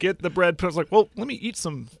walked in, get the bread. I was like, well, let me eat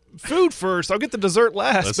some food first. I'll get the dessert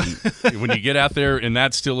last. Listen, when you get out there and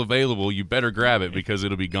that's still available, you better grab it because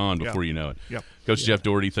it'll be gone before you know it. Yep. Coach Jeff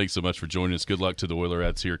Doherty, thanks so much for joining us. Good luck to the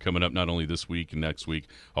Oilerettes here coming up not only this week and next week,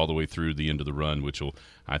 all the way through the end of the run, which will,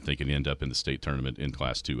 I think, end up in the state tournament in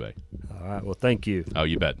Class 2A. All right. Well, thank you. Oh,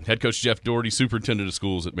 you bet. Head Coach Jeff Doherty, Superintendent of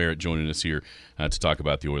Schools at Merritt, joining us here to talk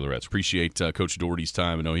about the Oilerettes. Appreciate Coach Doherty's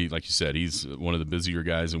time. I know he, like you said, he's one of the busier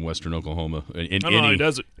guys in Western Oklahoma in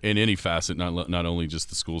any facet, not only just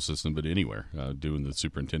the school system, but anywhere, doing the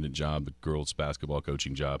superintendent job, the girls basketball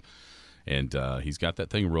coaching job. And he's got that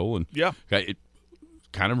thing rolling. Yeah. It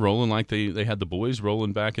kind of rolling like they had the boys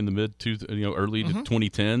rolling back in the early to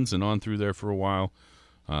 2010s and on through there for a while.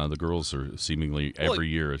 The girls are seemingly every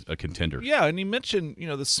year a contender. Yeah, and you mentioned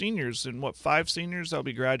the seniors and 5 seniors that'll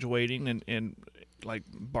be graduating and like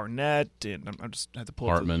Barnett and I just had to pull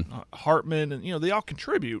Hartman and they all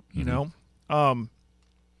contribute.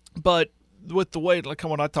 But with the way like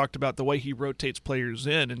when I talked about the way he rotates players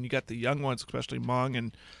in, and you got the young ones, especially Mung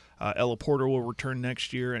and Ella Porter will return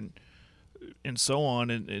next year and so on,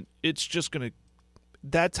 and it's just going to –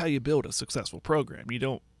 that's how you build a successful program. You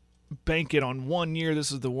don't bank it on 1 year.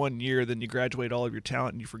 This is the 1 year. Then you graduate all of your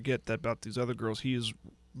talent and you forget that about these other girls. He is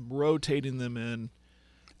rotating them in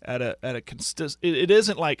at a consistent – it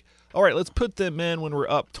isn't like, all right, let's put them in when we're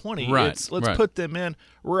up 20. Right, Let's put them in.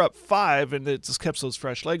 We're up 5, and it just keeps those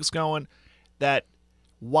fresh legs going. That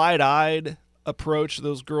wide-eyed approach to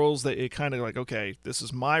those girls, that it kind of like, okay, this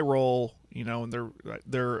is my role – and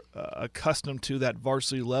they're accustomed to that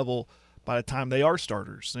varsity level by the time they are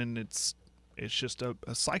starters, and it's just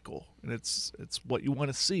a cycle, and it's what you want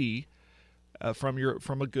to see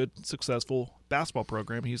from a good successful basketball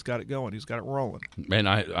program. He's got it going, he's got it rolling. Man,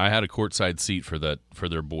 I had a courtside seat for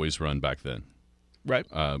their boys run back then. Right.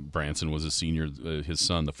 Branson was a senior, his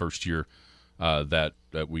son, the first year that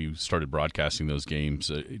we started broadcasting those games,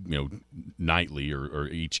 nightly or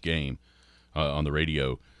each game on the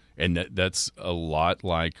radio. And that's a lot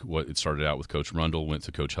like what it started out with. Coach Rundle went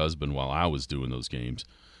to Coach Husband while I was doing those games.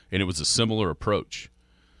 And it was a similar approach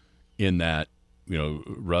in that,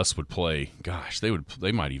 Russ would play,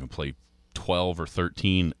 they might even play 12 or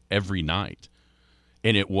 13 every night.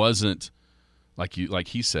 And it wasn't, like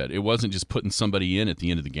he said, it wasn't just putting somebody in at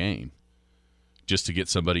the end of the game just to get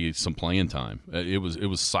somebody some playing time. It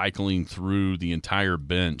was cycling through the entire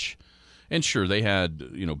bench. And sure, they had,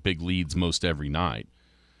 big leads most every night,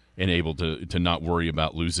 and able to not worry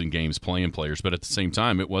about losing games playing players. But at the same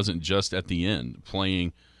time, it wasn't just at the end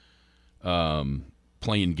playing players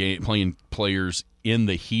in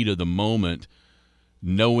the heat of the moment,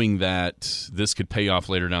 knowing that this could pay off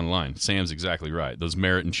later down the line. Sam's exactly right. Those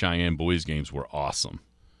Merritt and Cheyenne boys games were awesome.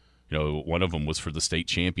 One of them was for the state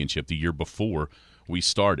championship the year before we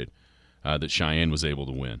started, that Cheyenne was able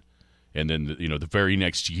to win. And then, the very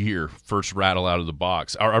next year, first rattle out of the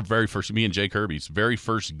box, our very first, me and Jay Kirby's very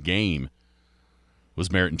first game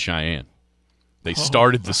was Merritt and Cheyenne. They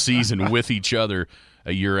started the season with each other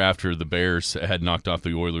a year after the Bears had knocked off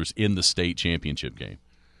the Oilers in the state championship game.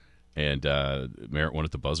 And Merritt won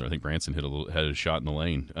at the buzzer. I think Branson had a shot in the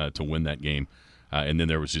lane to win that game. And then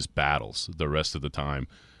there was just battles the rest of the time.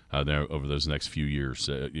 There over those next few years.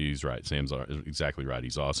 He's right. Sam's exactly right.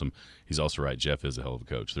 He's awesome. He's also right. Jeff is a hell of a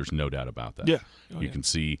coach. There's no doubt about that. Yeah. You can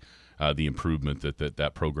see the improvement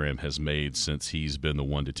that program has made since he's been the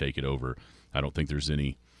one to take it over. I don't think there's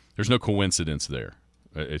no coincidence there.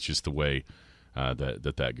 It's just the way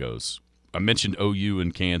that goes. I mentioned OU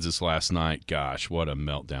and Kansas last night. Gosh, what a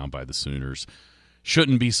meltdown by the Sooners.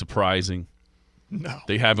 Shouldn't be surprising. No.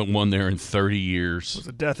 They haven't won there in 30 years. It was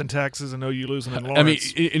a death in Texas and OU losing in Lawrence.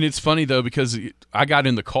 I mean, and it's funny, though, because I got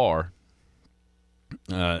in the car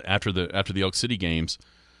after the Elk City games.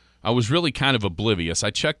 I was really kind of oblivious. I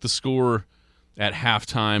checked the score at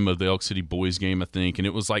halftime of the Elk City boys game, I think, and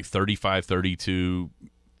it was like 35-32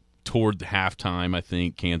 toward the halftime. I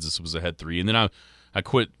think Kansas was ahead 3, and then I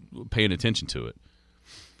quit paying attention to it.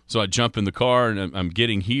 So I jump in the car, and I'm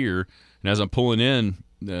getting here, and as I'm pulling in,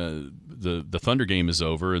 the Thunder game is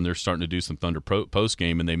over, and they're starting to do some Thunder post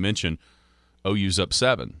game, and they mention OU's up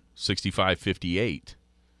 7, 65-58,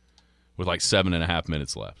 with like 7.5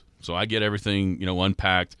 minutes left. So I get everything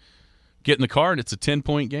unpacked, get in the car, and it's a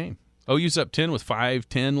 10-point game. OU's up 10 with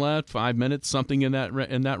 5:10 left, 5 minutes, something in that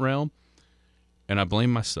realm, and I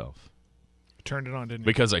blame myself. Turned it on, didn't you?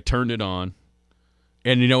 Because I turned it on,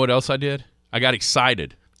 and you know what else I did? I got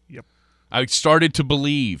excited. Yep. I started to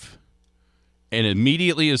believe. And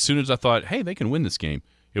immediately, as soon as I thought, hey, they can win this game,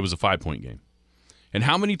 it was a 5-point game. And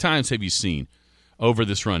how many times have you seen over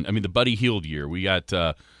this run? I mean, the Buddy Hield year, we got,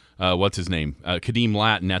 what's his name? Kadeem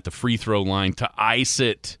Lattin at the free throw line to ice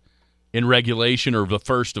it in regulation or the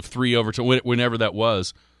first of 3 overtime, whenever that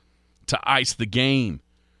was, to ice the game.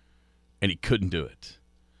 And he couldn't do it.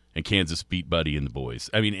 And Kansas beat Buddy and the boys.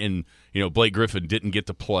 I mean, and, Blake Griffin didn't get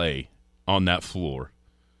to play on that floor.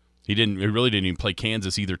 He really didn't even play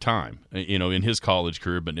Kansas either time, in his college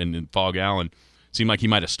career. But in Fog Allen, seemed like he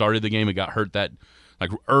might have started the game and got hurt that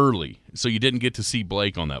early, so you didn't get to see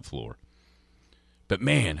Blake on that floor. But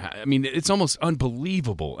man, I mean, it's almost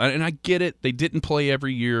unbelievable. And I get it; they didn't play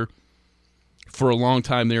every year for a long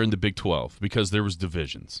time there in the Big 12 because there was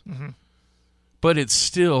divisions. Mm-hmm. But it's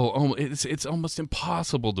still it's almost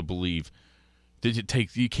impossible to believe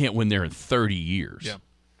that you can't win there in 30 years. Yeah.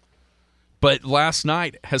 But last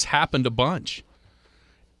night has happened a bunch.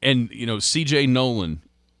 And, C.J. Nolan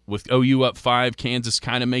with OU up 5, Kansas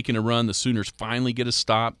kind of making a run. The Sooners finally get a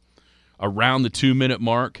stop around the 2-minute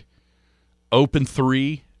mark. Open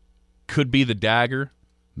 3, could be the dagger,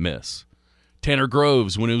 miss. Tanner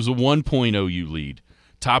Groves, when it was a 1-point OU lead,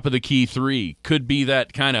 top of the key 3, could be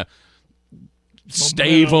that kind of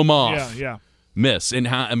stave them off. Yeah. Miss. And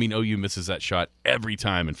OU misses that shot every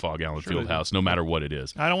time in Fog Allen Fieldhouse, no matter what it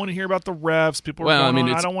is. I don't want to hear about the refs. People are going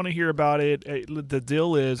on. I don't want to hear about it. The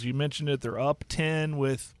deal is, you mentioned it, they're up 10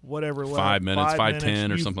 with whatever left. 5 minutes,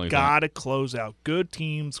 5-10 or something like that. You've got to close out. Good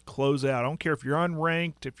teams close out. I don't care if you're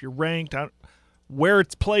unranked, if you're ranked, where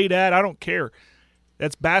it's played at. I don't care.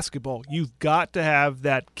 That's basketball. You've got to have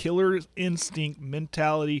that killer instinct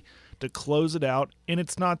mentality to close it out, and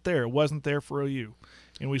it's not there. It wasn't there for OU.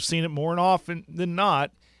 And we've seen it more and often than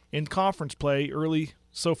not in conference play early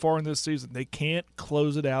so far in this season. They can't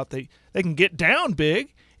close it out. They can get down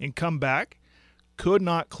big and come back, could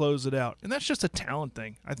not close it out. And that's just a talent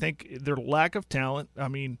thing. I think their lack of talent,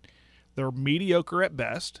 they're mediocre at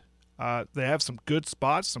best. They have some good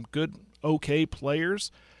spots, some good, okay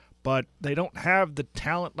players, but they don't have the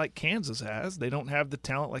talent like Kansas has. They don't have the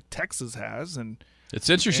talent like Texas has. And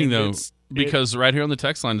it's interesting, because right here on the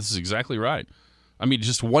text line, this is exactly right.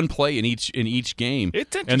 Just one play in each game,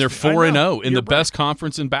 and they're 4-0 in the best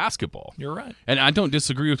conference in basketball. You're right. And I don't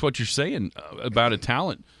disagree with what you're saying about a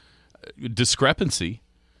talent discrepancy,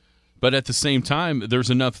 but at the same time,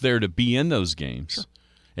 there's enough there to be in those games. Sure.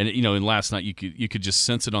 And and last night you could just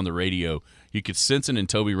sense it on the radio. You could sense it in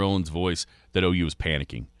Toby Rowland's voice that OU was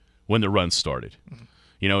panicking when the run started.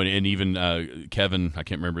 Mm-hmm. And even Kevin, I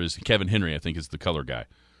can't remember Kevin Henry, I think is the color guy.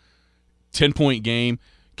 10-point game.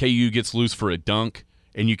 KU gets loose for a dunk,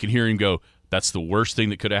 and you can hear him go, that's the worst thing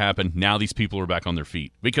that could have happened. Now these people are back on their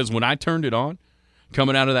feet. Because when I turned it on,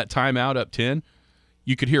 coming out of that timeout up 10,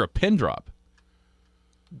 you could hear a pin drop.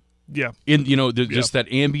 Yeah. Just that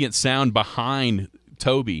ambient sound behind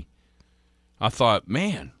Toby. I thought,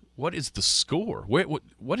 man, what is the score?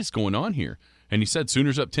 What is going on here? And he said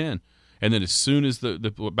Sooners up 10. And then as soon as the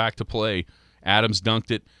back to play, Adams dunked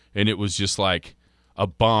it, and it was just like a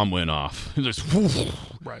bomb went off. Just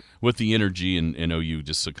right. With the energy, and OU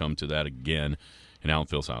just succumbed to that again in Allen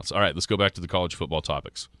Fieldhouse. All right, let's go back to the college football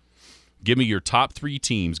topics. Give me your top 3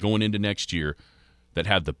 teams going into next year that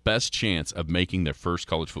have the best chance of making their first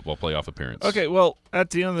college football playoff appearance. Okay, well,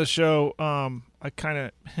 at the end of the show, I kind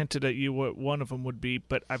of hinted at you what one of them would be,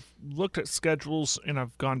 but I've looked at schedules, and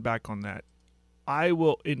I've gone back on that. I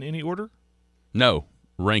will, in any order? No,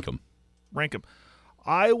 rank them.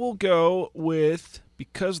 I will go with,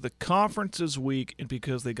 because the conference is weak and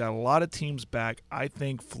because they got a lot of teams back, I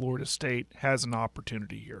think Florida State has an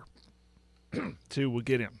opportunity here to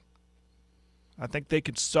get in. I think they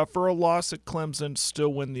could suffer a loss at Clemson,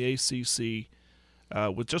 still win the ACC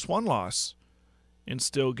with just one loss, and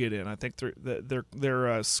still get in. I think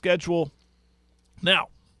their schedule now,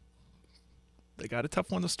 they got a tough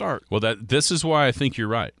one to start. Well, this is why I think you're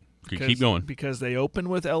right. Keep going. Because they open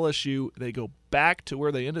with LSU. They go back to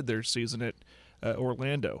where they ended their season at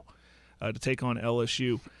Orlando to take on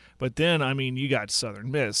LSU. But then, you got Southern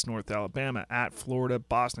Miss, North Alabama, at Florida,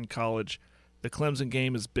 Boston College. The Clemson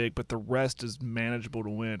game is big, but the rest is manageable to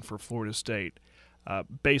win for Florida State.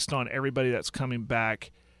 Based on everybody that's coming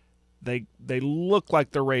back, they look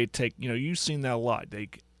like they're ready to take – you've seen that a lot. They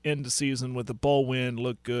end the season with a bowl win,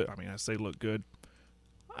 look good. I say look good.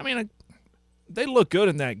 They look good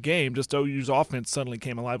in that game. Just OU's offense suddenly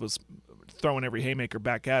came alive, was throwing every haymaker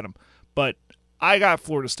back at them. But I got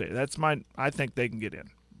Florida State. I think they can get in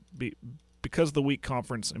because of the weak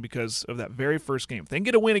conference and because of that very first game. If they can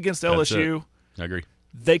get a win against LSU, I agree.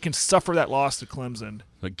 they can suffer that loss to Clemson.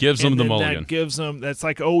 That gives them the mulligan. That gives them. That's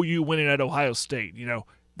like OU winning at Ohio State.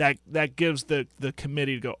 That gives the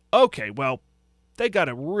committee to go, okay, well, they got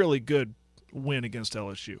a really good win against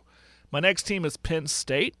LSU. My next team is Penn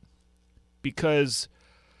State because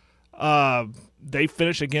they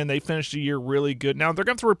finished the year really good. Now they're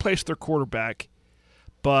going to have to replace their quarterback,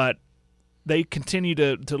 but they continue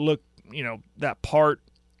to look, that part.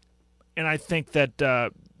 And I think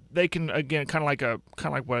that they can, again, kind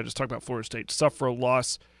of like what I just talked about, Florida State, suffer a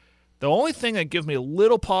loss. The only thing that gives me a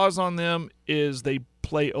little pause on them is they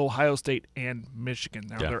play Ohio State and Michigan.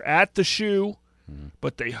 Now they're at the Shoe,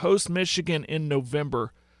 but they host Michigan in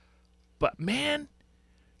November. But man,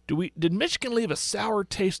 did Michigan leave a sour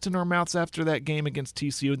taste in our mouths after that game against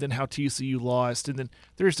TCU, and then how TCU lost? And then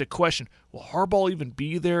there's the question, will Harbaugh even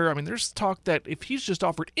be there? I mean, there's talk that if he's just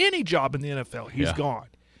offered any job in the NFL, he's gone.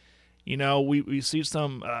 We see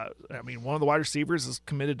some. One of the wide receivers is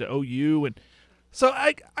committed to OU, and so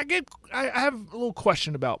I have a little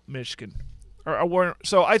question about Michigan.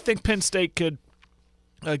 So I think Penn State could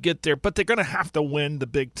get there, but they're going to have to win the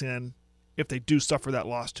Big Ten if they do suffer that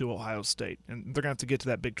loss to Ohio State, and they're going to have to get to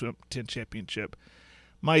that Big Ten championship.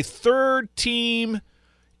 My third team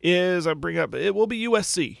it will be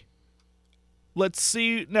USC. Let's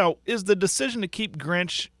see. Now, is the decision to keep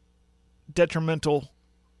Grinch detrimental?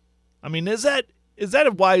 I mean, is that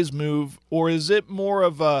a wise move, or is it more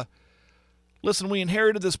of a, listen, we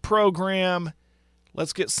inherited this program,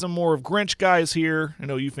 let's get some more of Grinch guys here. I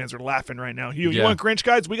know you fans are laughing right now. You want Grinch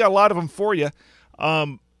guys? We got a lot of them for you.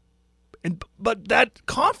 But that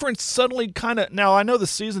conference suddenly kind of – now, I know the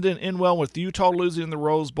season didn't end well with Utah losing in the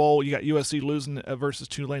Rose Bowl. You got USC losing versus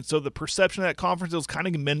Tulane. So the perception of that conference was kind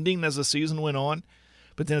of mending as the season went on.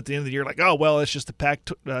 But then at the end of the year, like, oh, well, it's just the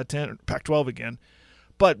Pac-10 or Pac-12 again.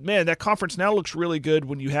 But, man, that conference now looks really good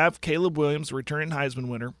when you have Caleb Williams, the returning Heisman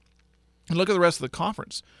winner. And look at the rest of the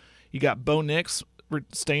conference. You got Bo Nix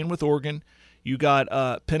staying with Oregon. You got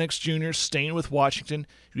Penix Jr. staying with Washington.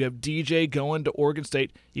 You have DJ going to Oregon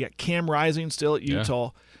State. You got Cam Rising still at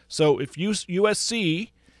Utah. Yeah. So if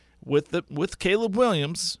USC with Caleb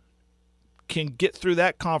Williams can get through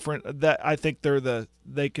that conference, that I think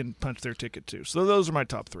they can punch their ticket too. So those are my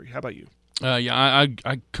top three. How about you?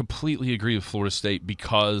 I completely agree with Florida State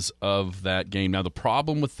because of that game. Now, the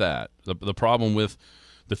problem with that, the problem with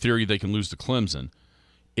the theory they can lose to Clemson,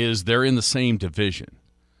 is they're in the same division.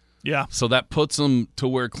 Yeah. So that puts them to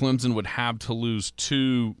where Clemson would have to lose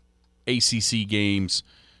 2 ACC games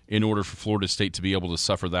in order for Florida State to be able to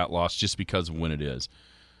suffer that loss just because of when it is.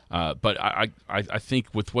 But I think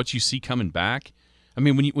with what you see coming back, I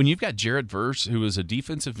mean, when you've got Jared Verse, who is a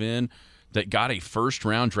defensive end that got a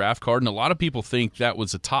first-round draft card, and a lot of people think that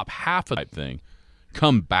was a top half of that thing,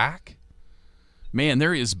 come back, man,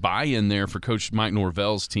 there is buy-in there for Coach Mike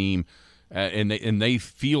Norvell's team, and they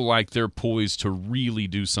feel like they're poised to really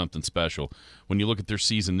do something special. When you look at their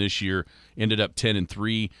season this year, ended up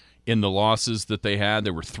 10-3 in the losses that they had.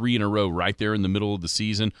 There were 3 in a row right there in the middle of the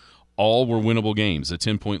season. All were winnable games. A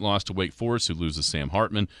 10-point loss to Wake Forest, who loses Sam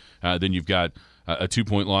Hartman. Then you've got a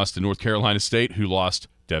 2-point loss to North Carolina State, who lost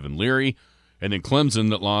Devin Leary. And then Clemson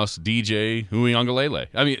that lost DJ Uiagalelei.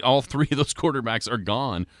 I mean, all 3 of those quarterbacks are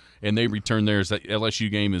gone, and they return theirs. That LSU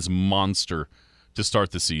game is monster to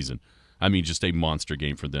start the season. I mean, just a monster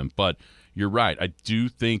game for them. But you're right. I do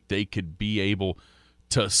think they could be able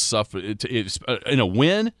to suffer. In a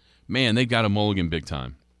win, man, they've got a mulligan big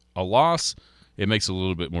time. A loss, it makes it a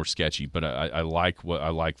little bit more sketchy. But I like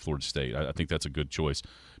Florida State. I think that's a good choice.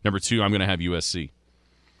 Number 2, I'm going to have USC.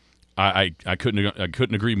 I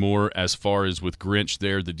couldn't agree more as far as with Grinch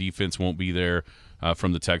there. The defense won't be there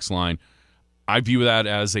from the text line. I view that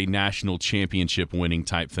as a national championship winning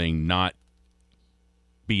type thing, not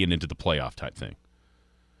being into the playoff type thing.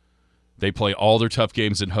 They play all their tough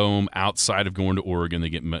games at home outside of going to Oregon. They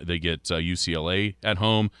get UCLA at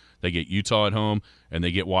home, they get Utah at home, and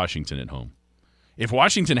they get Washington at home. If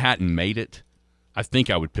Washington hadn't made it, I think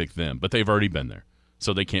I would pick them, but they've already been there,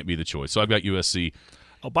 so they can't be the choice. So I've got USC.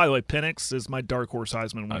 Oh, by the way, Penix is my dark horse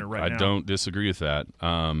Heisman winner right now. I don't disagree with that.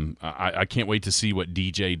 I can't wait to see what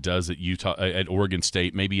DJ does at Oregon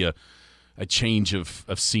State. Maybe a change of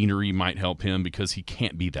scenery might help him because he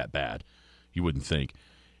can't be that bad, you wouldn't think.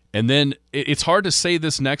 And then it's hard to say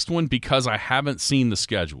this next one because I haven't seen the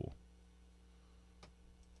schedule.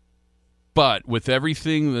 But with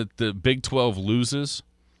everything that the Big 12 loses,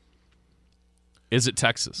 is it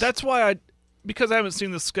Texas? That's why because I haven't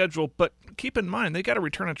seen the schedule, but keep in mind, they got to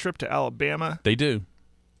return a trip to Alabama. They do.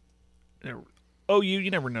 OU,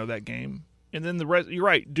 you never know that game. And then the rest, you're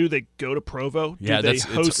right. Do they go to Provo? Do yeah, they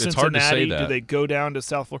host it's Cincinnati? hard to say that. Do they go down to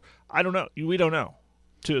South Florida? I don't know. We don't know.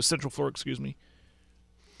 to Central Florida, excuse me.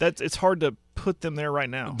 It's hard to put them there right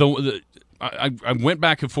now. I went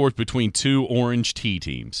back and forth between two Orange T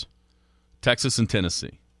teams, Texas and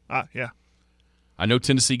Tennessee. Yeah. I know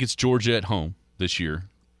Tennessee gets Georgia at home this year.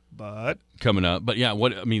 But coming up. But, yeah,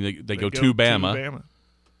 they go to Bama. To Bama.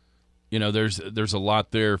 You know, there's a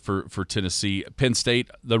lot there for Tennessee. Penn State,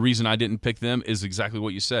 the reason I didn't pick them is exactly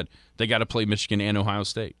what you said. They got to play Michigan and Ohio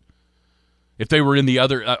State. If they were in the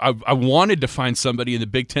other, I wanted to find somebody in the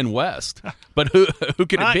Big Ten West, but who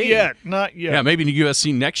could it be? Not yet. Yeah, maybe in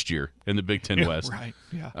USC next year in the Big Ten West. Right.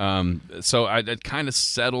 Yeah. So I kind of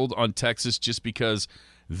settled on Texas just because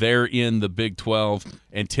they're in the Big 12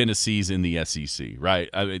 and Tennessee's in the SEC. Right.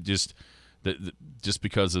 Just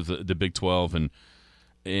because of the Big 12 and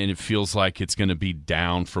it feels like it's going to be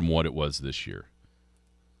down from what it was this year.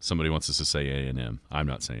 Somebody wants us to say A&M. I'm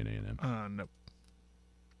not saying A&M. Nope.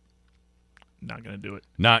 Not going to do it.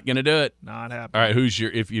 Not going to do it. Not happening. All right, who's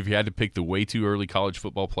your if you had to pick the way too early college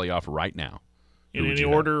football playoff right now? In any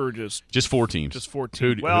order or just 4 teams? Just 4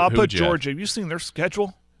 teams. I'll put Georgia. Have you seen their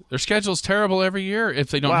schedule? Their schedule's terrible every year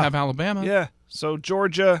if they don't have Alabama. Yeah. So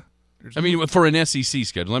Georgia. For an SEC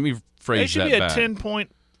schedule, let me phrase that back. They should be a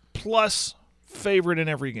 10-point plus favorite in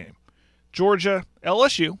every game. Georgia,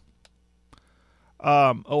 LSU,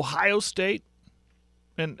 Ohio State,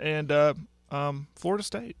 and Florida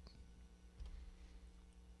State.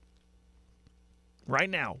 Right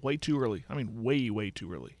now, way too early. I mean, way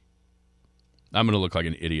too early. I'm going to look like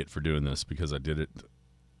an idiot for doing this because I did it.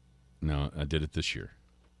 No, I did it this year.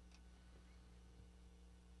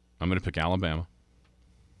 I'm going to pick Alabama.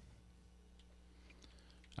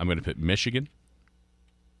 I'm going to pick Michigan.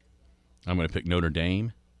 I'm going to pick Notre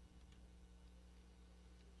Dame.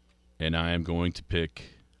 And I am going to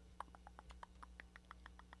pick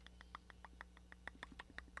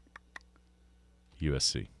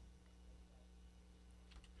USC.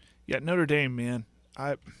 Yeah, Notre Dame, man.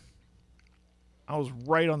 I was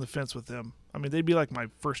right on the fence with them. I mean, they'd be like my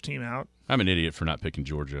first team out. I'm an idiot for not picking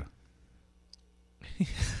Georgia.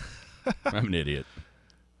 I'm an idiot.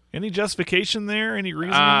 Any justification there? Any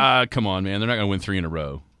reason? Come on, man. They're not going to win 3 in a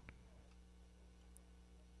row.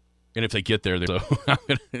 And if they get there,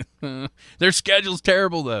 their schedule's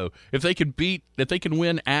terrible, though. If they can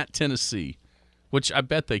win at Tennessee, which I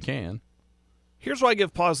bet they can. Here's why I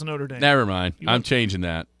give pause to Notre Dame. Never mind. I'm changing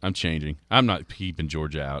that. I'm changing. I'm not keeping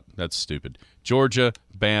Georgia out. That's stupid. Georgia,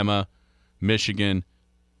 Bama, Michigan,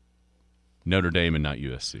 Notre Dame, and not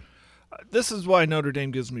USC. This is why Notre Dame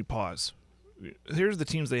gives me pause. Here's the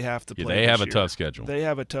teams they have to play. They have a tough schedule. They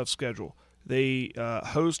have a tough schedule. They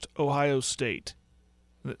host Ohio State.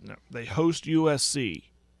 No, they host USC.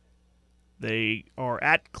 They are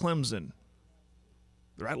at Clemson.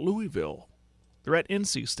 They're at Louisville. They're at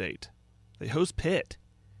NC State. They host Pitt.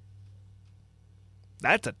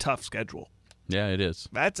 That's a tough schedule. Yeah, it is.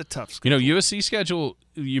 That's a tough schedule. USC schedule,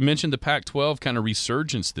 you mentioned the Pac-12 kind of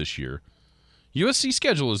resurgence this year. USC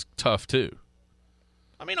schedule is tough, too.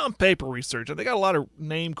 I mean, on paper research, they got a lot of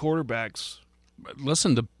named quarterbacks.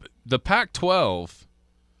 Listen, the Pac-12,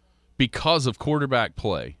 because of quarterback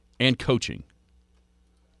play and coaching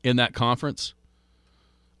in that conference,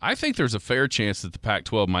 I think there's a fair chance that the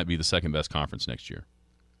Pac-12 might be the second-best conference next year.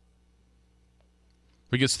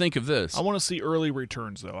 Because think of this. I want to see early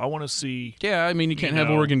returns, though. I want to see... Yeah, I mean, you can't have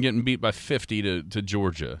Oregon getting beat by 50 to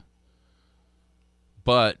Georgia.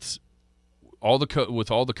 But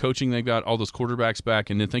with all the coaching they've got, all those quarterbacks back,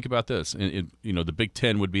 and then think about this. The Big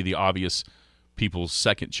Ten would be the obvious people's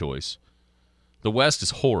second choice. The West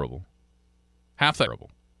is horrible. Half that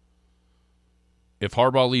horrible. If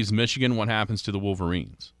Harbaugh leaves Michigan, what happens to the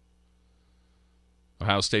Wolverines?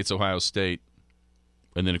 Ohio State's Ohio State,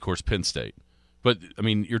 and then, of course, Penn State. But, I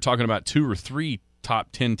mean, you're talking about 2 or 3 top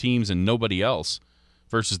 10 teams and nobody else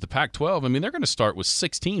versus the Pac-12. I mean, they're going to start with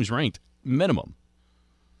 6 teams ranked minimum.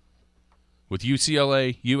 With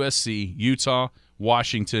UCLA, USC, Utah,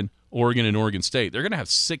 Washington, Oregon, and Oregon State. They're going to have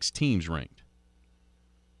 6 teams ranked.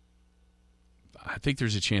 I think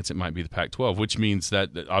there's a chance it might be the Pac-12, which means that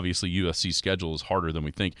obviously USC's schedule is harder than we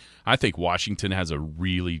think. I think Washington has a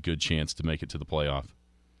really good chance to make it to the playoff.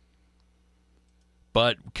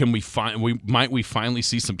 But might we finally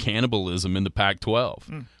see some cannibalism in the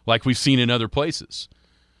Pac-12, like we've seen in other places,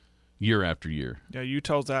 year after year? Yeah,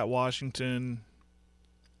 Utah's at Washington.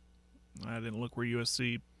 I didn't look where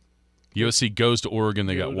USC goes to Oregon.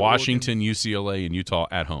 They got Washington, Oregon, UCLA, and Utah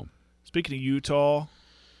at home. Speaking of Utah,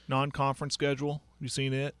 non-conference schedule. Have you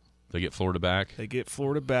seen it? They get Florida back.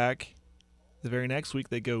 The very next week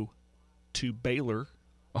they go to Baylor.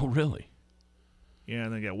 Oh, really? Yeah,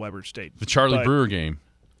 and they got Weber State. The Charlie Brewer game.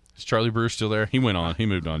 Is Charlie Brewer still there? He went on. He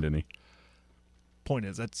moved on, didn't he? Point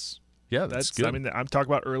is, that's good. I mean, I'm talking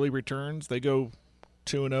about early returns. They go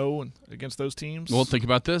 2-0 against those teams. Well, think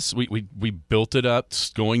about this. We built it up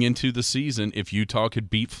going into the season. If Utah could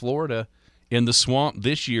beat Florida in the Swamp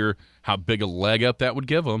this year, how big a leg up that would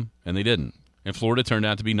give them, and they didn't. And Florida turned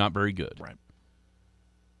out to be not very good. Right.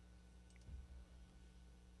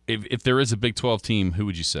 If there is a Big 12 team, who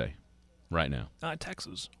would you say right now?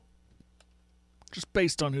 Texas. Just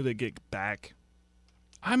based on who they get back.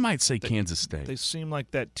 I might say Kansas State. They seem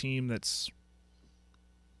like that team that's,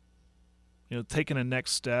 taking a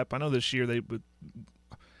next step. I know this year they would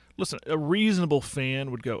 – listen, a reasonable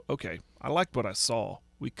fan would go, okay, I liked what I saw.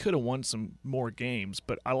 We could have won some more games,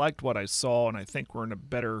 but I liked what I saw, and I think we're in a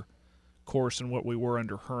better course than what we were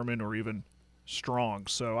under Herman or even Strong.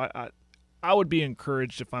 So I would be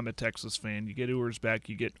encouraged if I'm a Texas fan. You get Ewers back,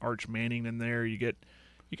 you get Arch Manning in there, you get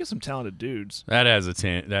some talented dudes. That has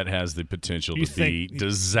the potential to be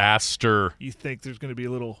disaster. You think there's going to be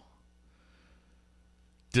a little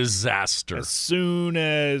disaster as soon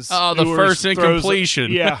as the Ewers first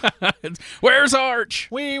incompletion. Yeah, where's Arch?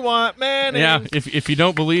 We want Manning. Yeah, if you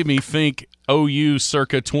don't believe me, think OU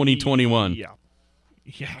circa 2021.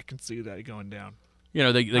 Yeah, I can see that going down.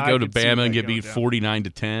 They go to Bama and get beat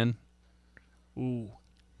 49-10. Ooh,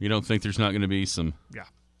 you don't think there's not going to be some? Yeah.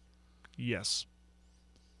 Yes.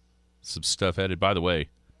 Some stuff added. By the way,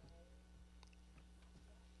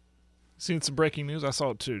 seen some breaking news. I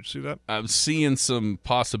saw it too. Did you see that? I'm seeing some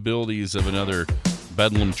possibilities of another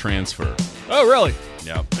Bedlam transfer. Oh, really?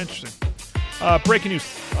 Yeah. Interesting. Breaking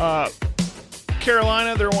news.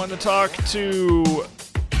 Carolina, they're wanting to talk to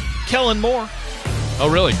Kellen Moore. Oh,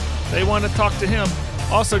 really? They want to talk to him.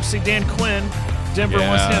 Also, to see Dan Quinn. Denver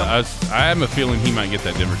wants him. I have a feeling he might get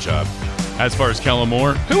that Denver job. As far as Kellen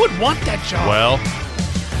Moore. Who would want that job? Well,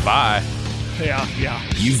 bye. Yeah.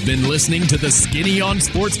 You've been listening to the Skinny on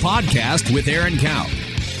Sports podcast with Aaron Cow.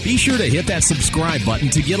 Be sure to hit that subscribe button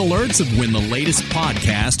to get alerts of when the latest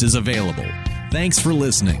podcast is available. Thanks for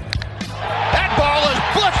listening. That ball is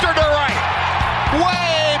blistered to right. Way